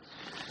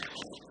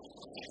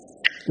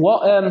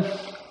 What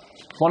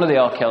one of the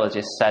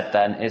archaeologists said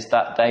then is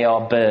that they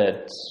are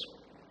birds.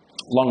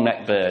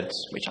 Long-necked birds,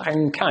 which I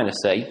can kind of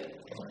see.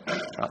 I'll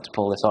have to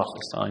pull this off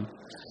this time.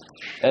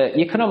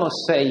 You can almost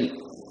see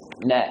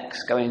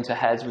necks going into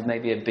heads with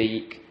maybe a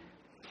beak,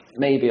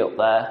 maybe up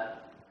there.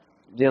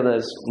 The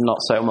others, not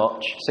so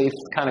much. So you've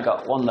kind of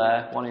got one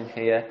there, one in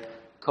here,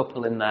 a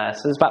couple in there.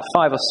 So there's about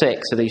 5 or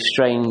 6 of these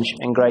strange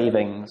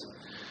engravings.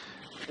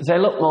 They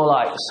look more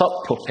like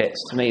sock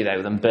puppets to me,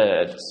 though, than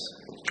birds.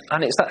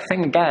 And it's that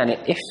thing again,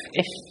 if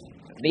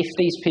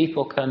these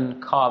people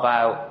can carve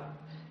out,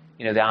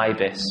 you know, the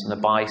ibis and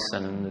the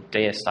bison and the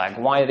deer stag,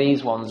 why are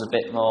these ones a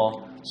bit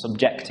more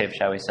subjective,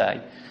 shall we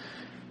say?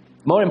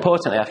 More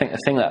importantly, I think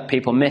the thing that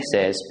people miss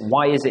is,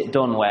 why is it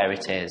done where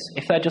it is?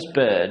 If they're just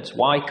birds,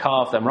 why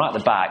carve them right at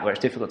the back where it's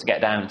difficult to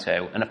get down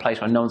to, and a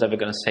place where no one's ever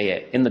going to see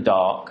it, in the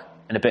dark,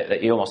 in a bit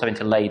that you're almost having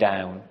to lay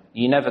down?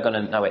 You're never going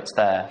to know it's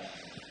there.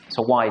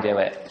 So why do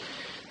it?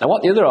 Now,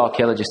 what the other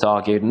archaeologist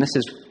argued, and this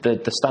is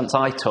the stance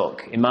I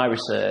took in my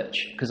research,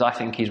 because I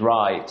think he's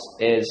right,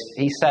 is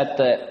he said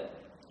that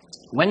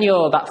when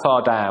you're that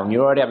far down,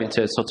 you're already having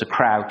to sort of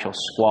crouch or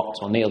squat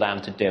or kneel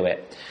down to do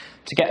it.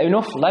 To get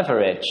enough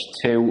leverage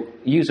to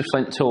use a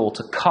flint tool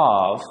to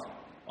carve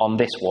on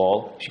this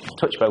wall, you can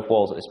touch both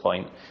walls at this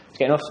point, to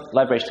get enough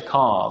leverage to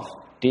carve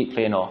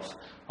deeply enough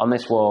on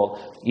this wall,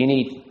 you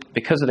need,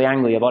 because of the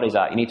angle your body's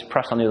at, you need to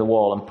press on the other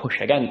wall and push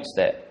against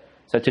it.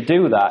 So to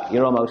do that,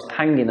 you're almost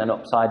hanging then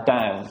upside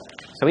down.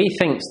 So he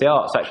thinks the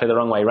art's actually the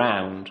wrong way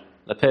round.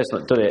 The person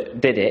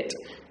that did it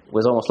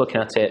was almost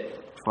looking at it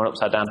from an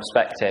upside down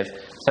perspective.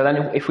 So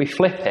then if we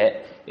flip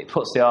it, it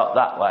puts the art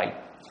that way.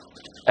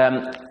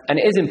 And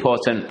it is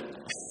important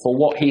for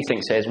what he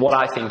thinks it is, what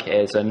I think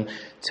it is, and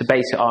to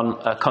base it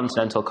on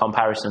continental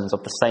comparisons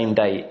of the same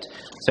date.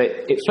 So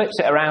it flips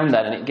it around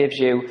then, and it gives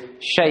you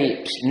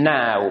shapes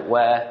now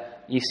where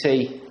you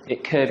see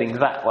it curving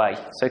that way.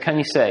 So can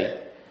you see?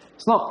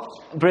 It's not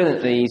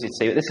brilliantly easy to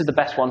see, but this is the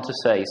best one to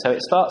see. So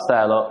it starts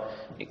there, look.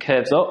 It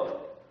curves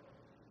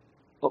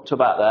up to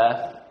about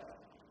there,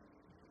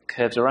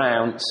 curves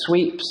around,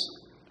 sweeps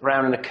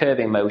around in a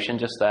curving motion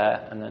just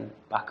there, and then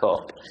back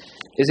up.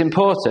 It's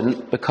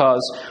important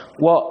because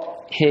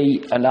what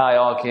he and I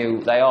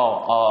argue they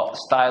are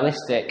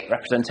stylistic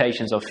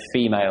representations of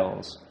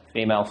females,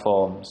 female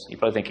forms. You're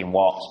probably thinking,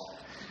 what?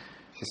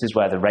 This is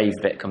where the rave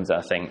bit comes in,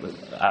 I think.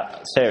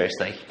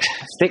 Seriously,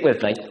 stick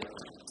with me.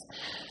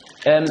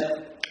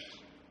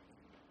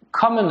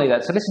 Commonly,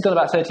 so this is done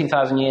about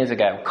 13,000 years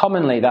ago.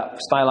 Commonly, that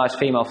stylized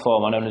female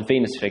form are known as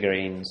Venus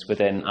figurines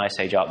within Ice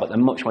Age art, but they're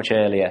much, much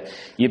earlier.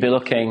 You'd be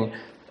looking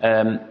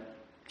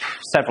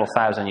several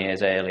thousand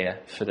years earlier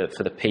for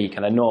the peak,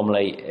 and they're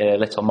normally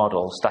little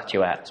models,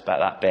 statuettes, about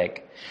that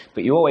big.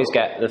 But you always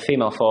get the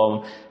female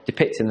form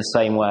depicted in the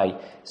same way.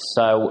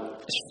 So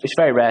it's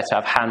very rare to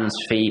have hands,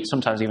 feet,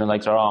 sometimes even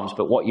legs or arms,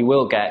 but what you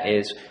will get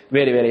is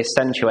really, really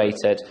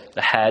accentuated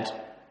the head,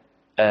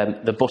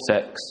 the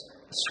buttocks,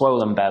 the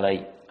swollen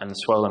belly, and the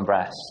swollen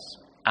breasts.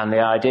 And the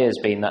idea has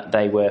been that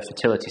they were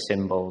fertility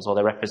symbols, or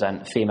they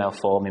represent a female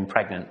form in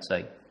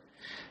pregnancy.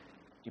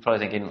 You're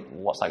probably thinking,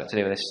 what's that got to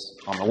do with this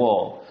on the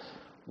wall?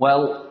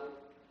 Well,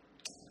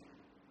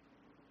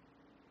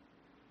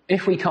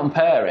 if we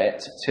compare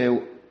it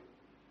to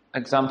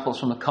examples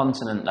from the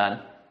continent then.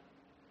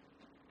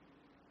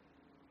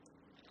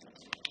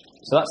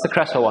 So that's the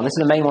Cresswell one. This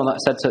is the main one that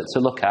I said to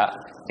look at.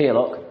 Here,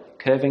 look,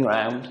 curving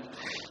round.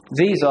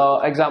 These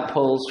are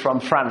examples from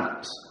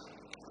France.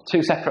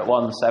 Two separate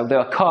ones. So they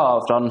are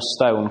carved on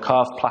stone,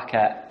 carved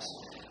plaquettes.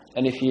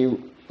 And if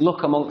you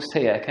look amongst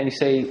here, can you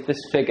see this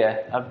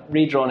figure? I've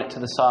redrawn it to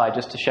the side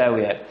just to show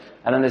you.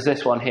 And then there's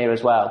this one here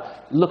as well.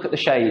 Look at the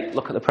shape,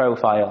 look at the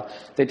profile.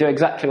 They do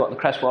exactly what the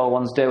Cresswell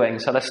one's doing.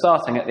 So they're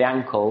starting at the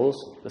ankles.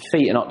 The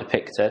feet are not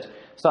depicted.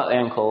 Start at the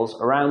ankles,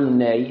 around the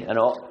knee and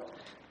up.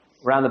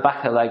 Around the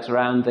back of the legs,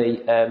 around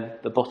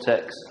the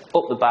buttocks,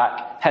 up the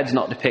back. Head's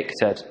not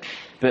depicted.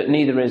 But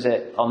neither is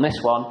it on this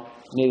one,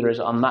 neither is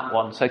it on that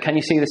one. So can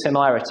you see the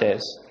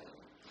similarities?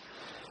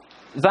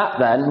 That,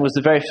 then, was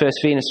the very first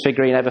Venus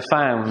figurine ever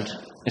found.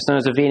 It's known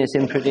as a Venus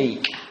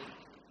impridique.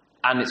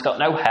 And it's got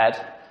no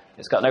head,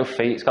 it's got no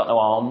feet, it's got no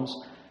arms.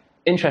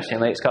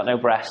 Interestingly, it's got no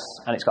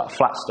breasts, and it's got a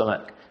flat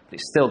stomach. But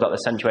it's still got the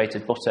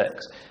accentuated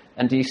buttocks.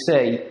 And do you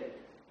see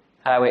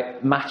how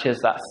it matches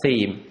that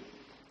theme?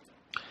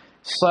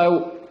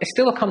 So, it's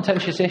still a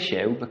contentious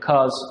issue,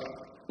 because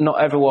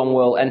not everyone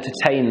will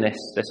entertain this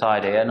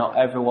idea. Not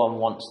everyone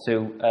wants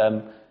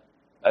to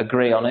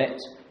agree on it,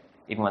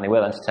 even when they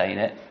will entertain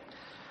it.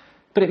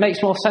 But it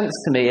makes more sense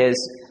to me is,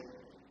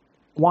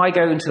 why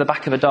go into the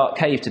back of a dark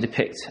cave to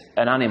depict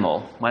an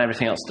animal when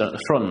everything else is done at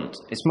the front?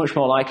 It's much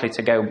more likely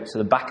to go to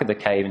the back of the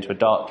cave, into a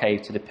dark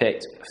cave, to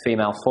depict a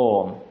female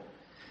form.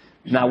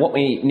 Now, what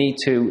we need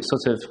to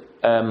sort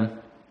of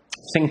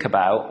think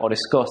about or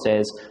discuss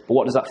is, but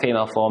what does that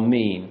female form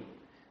mean?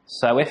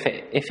 So if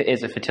it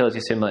is a fertility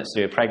symbol that's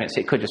to do with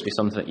pregnancy, it could just be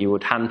something that you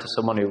would hand to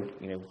someone who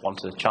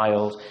wanted a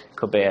child. It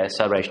could be a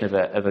celebration of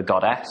a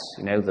goddess,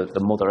 the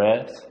Mother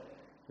Earth,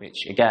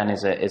 which again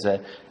is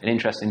an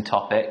interesting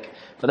topic.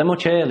 But they're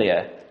much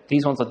earlier.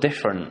 These ones are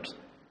different.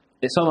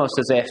 It's almost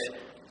as if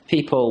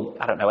people,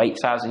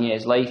 8,000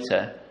 years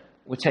later,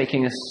 were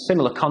taking a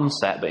similar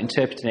concept but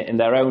interpreting it in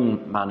their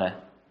own manner.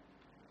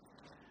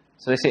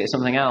 So they see it as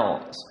something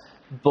else.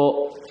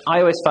 But I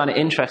always find it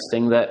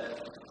interesting that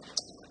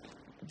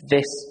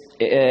this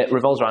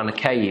revolves around a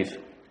cave.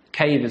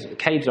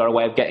 Caves are a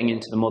way of getting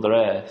into the Mother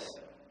Earth.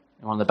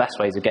 One of the best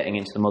ways of getting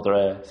into the Mother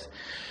Earth.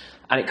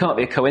 And it can't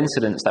be a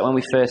coincidence that when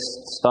we first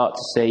start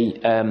to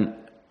see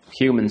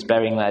humans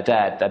burying their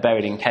dead, they're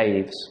buried in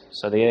caves.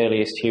 So the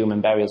earliest human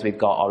burials we've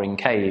got are in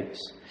caves.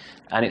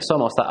 And it's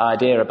almost that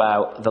idea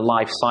about the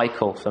life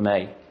cycle for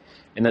me,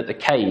 in that the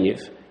cave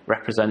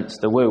represents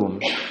the womb.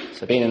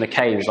 So being in the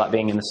cave is like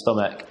being in the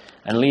stomach,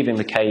 and leaving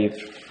the cave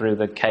through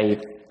the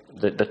cave,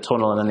 the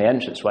tunnel and then the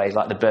entranceway is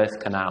like the birth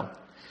canal.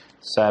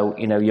 So,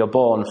 you're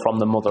born from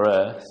the Mother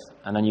Earth,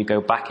 and then you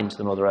go back into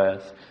the Mother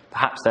Earth.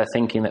 Perhaps they're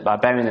thinking that by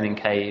burying them in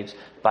caves,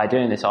 by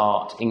doing this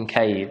art in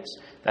caves,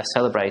 they're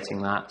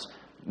celebrating that,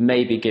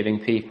 maybe giving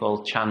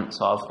people chance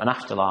of an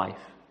afterlife,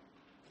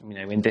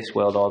 in this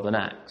world or the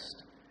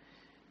next.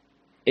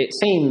 It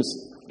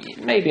seems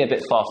maybe a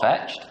bit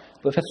far-fetched,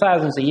 but for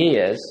thousands of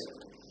years,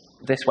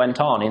 this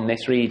went on in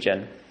this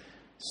region.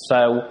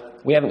 So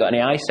we haven't got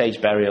any Ice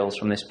Age burials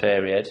from this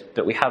period,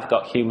 but we have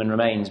got human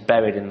remains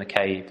buried in the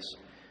caves.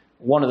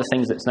 One of the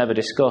things that's never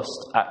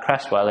discussed at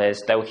Cresswell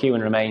is there were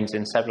human remains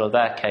in several of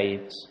their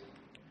caves,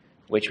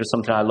 which was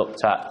something I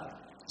looked at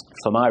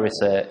for my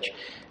research,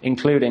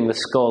 including the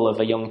skull of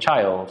a young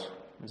child.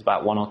 It was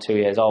about 1 or 2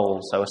 years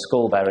old, so a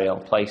skull burial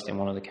placed in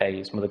one of the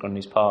caves, Mother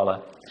Grundy's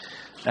parlour.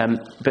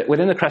 But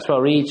within the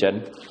Cresswell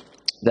region,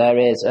 there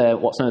is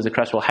what's known as the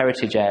Cresswell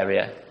Heritage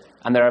Area,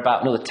 and there are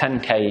about another 10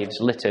 caves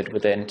littered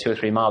within 2 or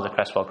 3 miles of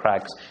Cresswell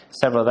Crags.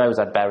 Several of those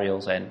had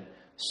burials in.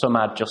 Some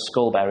had just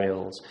skull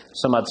burials.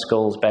 Some had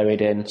skulls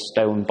buried in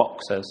stone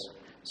boxes.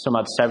 Some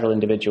had several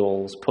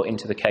individuals put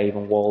into the cave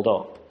and walled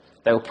up.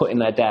 They were putting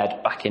their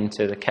dead back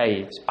into the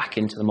caves, back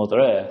into the Mother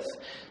Earth.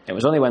 It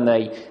was only when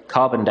they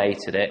carbon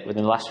dated it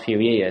within the last few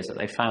years that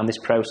they found this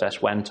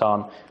process went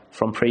on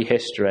from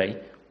prehistory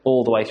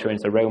all the way through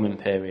into the Roman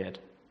period.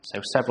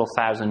 So several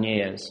thousand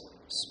years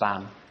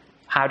span.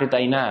 How did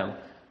they know?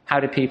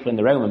 How did people in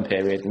the Roman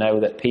period know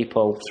that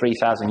people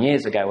 3,000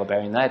 years ago were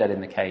burying their dead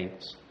in the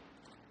caves?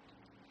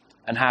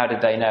 And how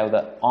did they know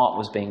that art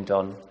was being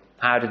done?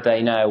 How did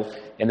they know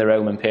in the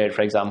Roman period,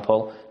 for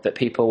example, that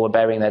people were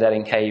burying their dead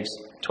in caves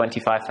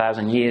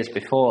 25,000 years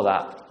before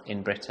that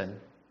in Britain?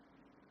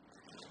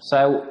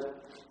 So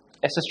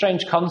it's a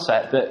strange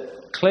concept,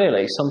 but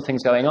clearly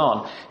something's going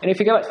on. And if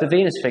you go back to the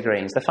Venus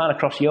figurines, they're found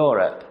across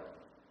Europe.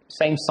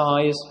 Same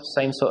size,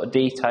 same sort of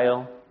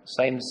detail,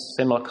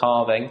 similar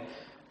carving,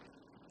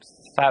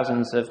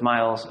 thousands of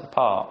miles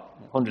apart,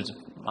 hundreds of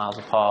miles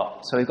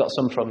apart. So we've got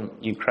some from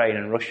Ukraine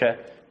and Russia.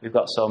 We've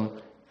got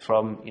some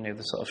from,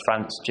 the sort of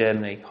France,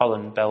 Germany,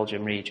 Holland,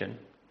 Belgium region.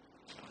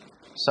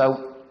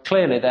 So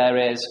clearly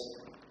there is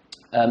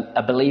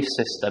a belief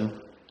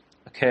system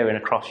occurring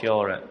across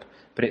Europe,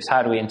 but it's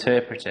how do we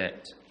interpret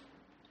it?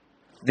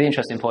 The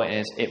interesting point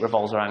is it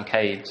revolves around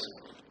caves.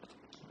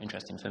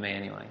 Interesting for me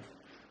anyway.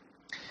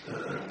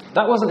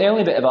 That wasn't the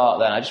only bit of art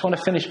then. I just want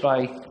to finish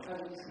by...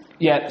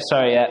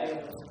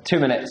 2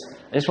 minutes.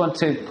 I just want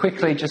to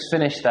quickly just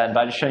finish then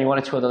by just showing you 1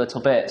 or 2 other little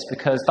bits,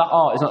 because that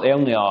art is not the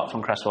only art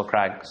from Cresswell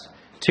Crags.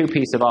 2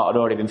 pieces of art had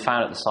already been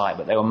found at the site,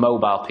 but they were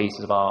mobile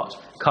pieces of art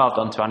carved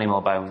onto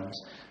animal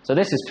bones. So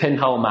this is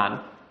Pinhole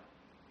Man,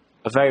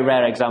 a very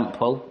rare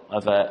example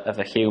of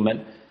a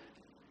human.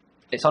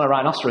 It's on a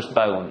rhinoceros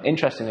bone.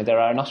 Interestingly, the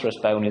rhinoceros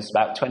bone is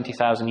about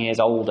 20,000 years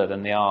older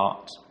than the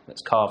art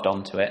that's carved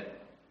onto it.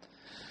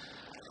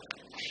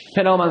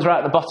 Pinhole Man's right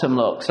at the bottom,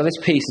 look. So this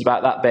piece is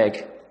about that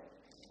big.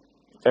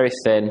 Very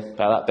thin,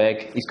 about that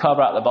big. He's carved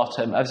right at the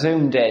bottom. I've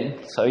zoomed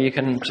in, so you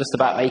can just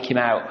about make him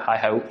out, I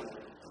hope.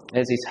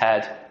 There's his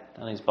head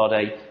and his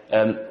body.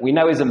 We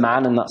know he's a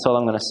man, and that's all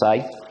I'm going to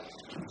say.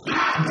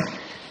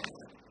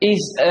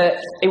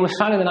 It was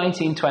found in the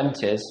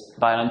 1920s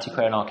by an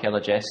antiquarian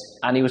archaeologist,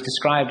 and he was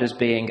described as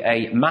being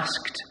a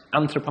masked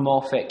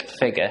anthropomorphic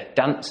figure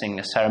dancing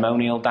a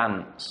ceremonial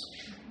dance.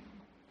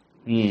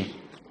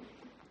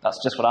 That's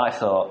just what I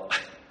thought.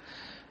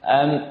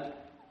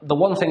 The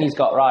one thing he's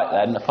got right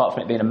then, apart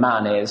from it being a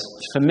man, is,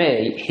 for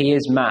me, he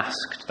is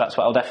masked. That's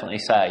what I'll definitely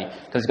say,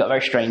 because he's got a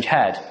very strange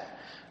head.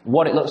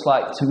 What it looks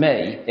like to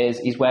me is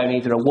he's wearing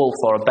either a wolf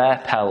or a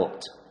bear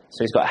pelt. So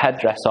he's got a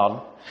headdress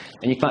on.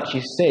 And you can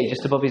actually see,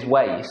 just above his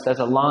waist, there's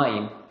a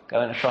line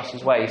going across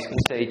his waist. You can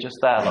see just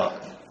there,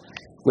 look,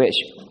 which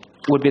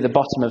would be the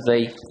bottom of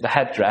the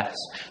headdress.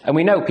 And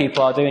we know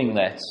people are doing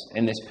this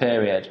in this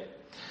period.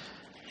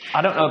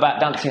 I don't know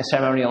about dancing a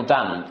ceremonial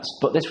dance,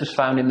 but this was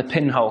found in the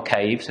Pinhole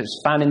Cave. So it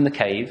was found in the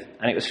cave,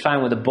 and it was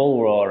found with a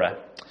bull roarer.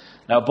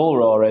 Now, a bull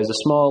roarer is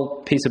a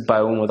small piece of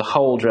bone with a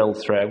hole drilled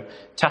through.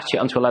 Attach it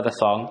onto a leather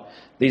thong.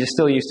 These are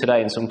still used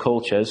today in some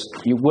cultures.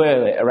 You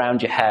whirl it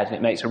around your head, and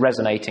it makes a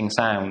resonating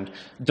sound.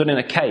 Done in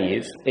a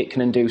cave, it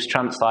can induce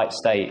trance-like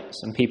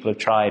states, and people have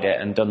tried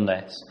it and done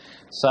this.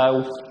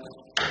 So,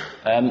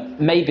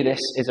 maybe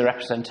this is a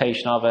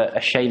representation of a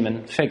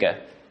shaman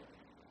figure.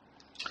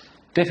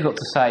 Difficult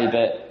to say,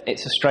 but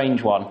it's a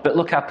strange one. But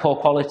look how poor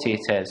quality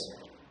it is.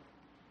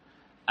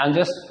 And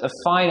just a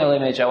final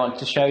image I want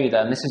to show you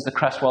then. This is the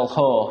Cresswell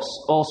horse,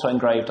 also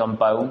engraved on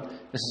bone.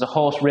 This is a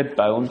horse rib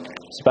bone.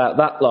 It's about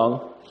that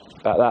long,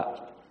 about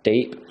that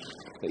deep.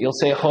 But you'll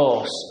see a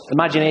horse.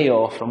 Imagine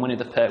Eeyore from Winnie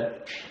the Pooh.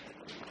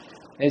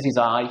 There's his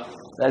eye.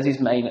 There's his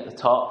mane at the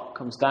top.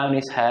 Comes down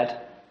his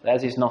head.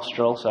 There's his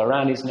nostril, so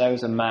around his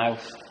nose and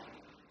mouth,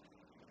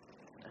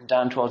 and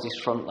down towards his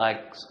front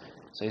legs.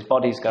 So his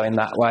body's going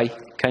that way.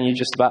 Can you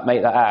just about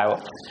make that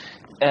out?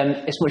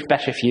 It's much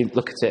better if you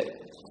look at it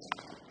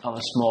on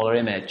a smaller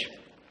image.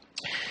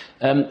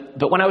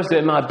 But when I was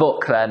doing my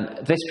book then,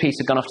 this piece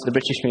had gone off to the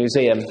British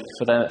Museum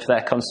for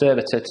their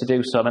conservator to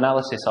do some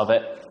analysis of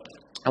it.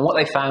 And what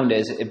they found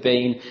is it had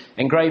been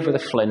engraved with a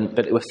flint,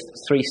 but it was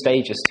 3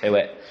 stages to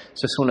it.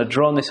 So someone had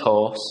drawn this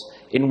horse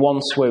in one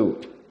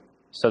swoop.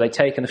 So they'd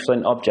taken the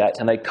flint object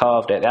and they'd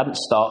carved it. They hadn't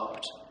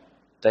stopped.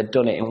 They'd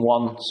done it in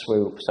one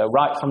swoop. So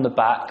right from the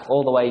back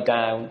all the way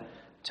down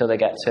till they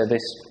get to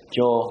this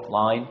jaw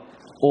line,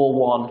 all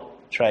one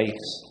trace.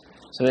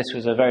 So this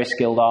was a very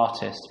skilled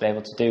artist to be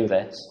able to do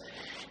this.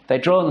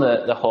 They'd drawn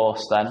the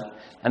horse then,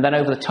 and then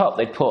over the top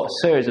they'd put a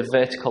series of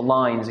vertical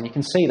lines, and you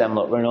can see them,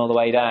 look, running all the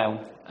way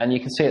down. And you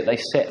can see that they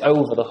sit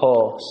over the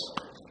horse.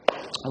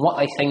 And what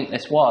they think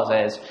this was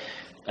is,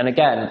 and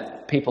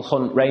again, people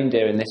hunt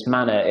reindeer in this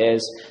manner,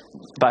 is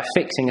by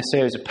fixing a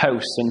series of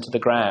posts into the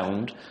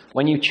ground,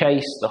 when you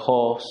chase the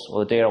horse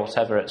or the deer or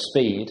whatever at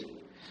speed,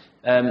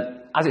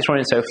 as it's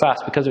running so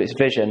fast, because of its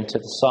vision to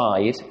the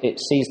side, it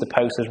sees the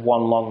post as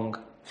one long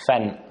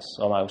fence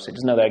almost. It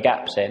doesn't know there are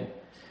gaps in.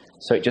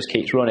 So it just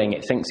keeps running.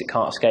 It thinks it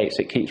can't escape,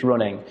 so it keeps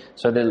running.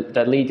 So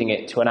they're leading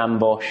it to an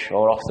ambush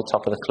or off the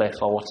top of the cliff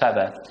or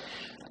whatever.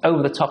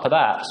 Over the top of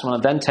that, someone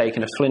had then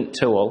taken a flint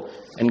tool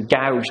and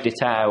gouged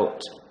it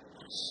out.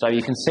 So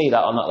you can see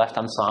that on that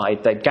left-hand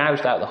side. They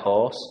gouged out the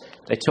horse.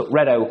 They took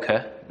red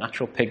ochre,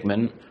 natural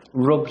pigment,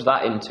 rubbed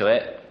that into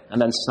it,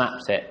 and then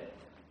snapped it.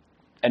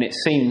 And it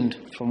seemed,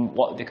 from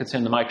what they could see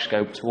in the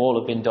microscope, to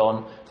all have been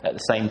done at the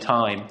same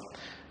time.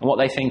 And what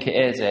they think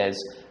it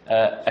is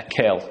a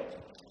kill.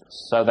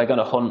 So they're going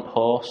to hunt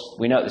horse.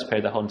 We know at this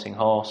period they're hunting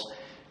horse.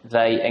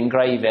 They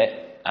engrave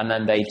it, and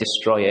then they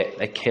destroy it.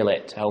 They kill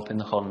it to help in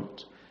the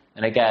hunt.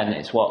 And again,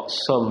 it's what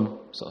some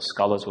sort of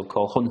scholars would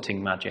call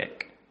hunting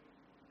magic.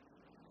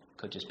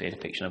 Could just be a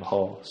depiction of a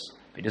horse.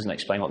 But it doesn't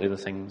explain what the other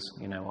things,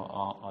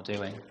 are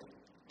doing.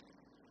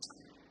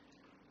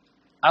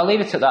 I'll leave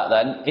it at that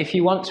then. If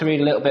you want to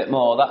read a little bit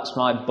more, that's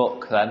my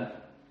book then.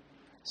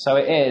 So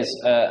it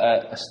is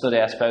a study,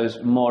 I suppose,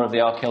 more of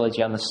the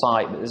archaeology on the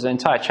site, but there's an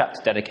entire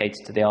chapter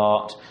dedicated to the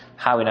art,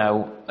 how we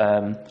know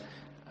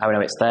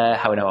it's there,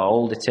 how we know how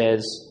old it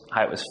is,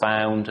 how it was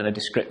found, and a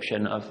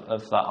description of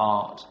that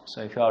art.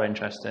 So if you are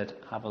interested,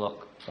 have a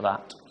look for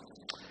that.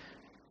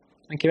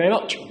 Thank you very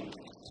much.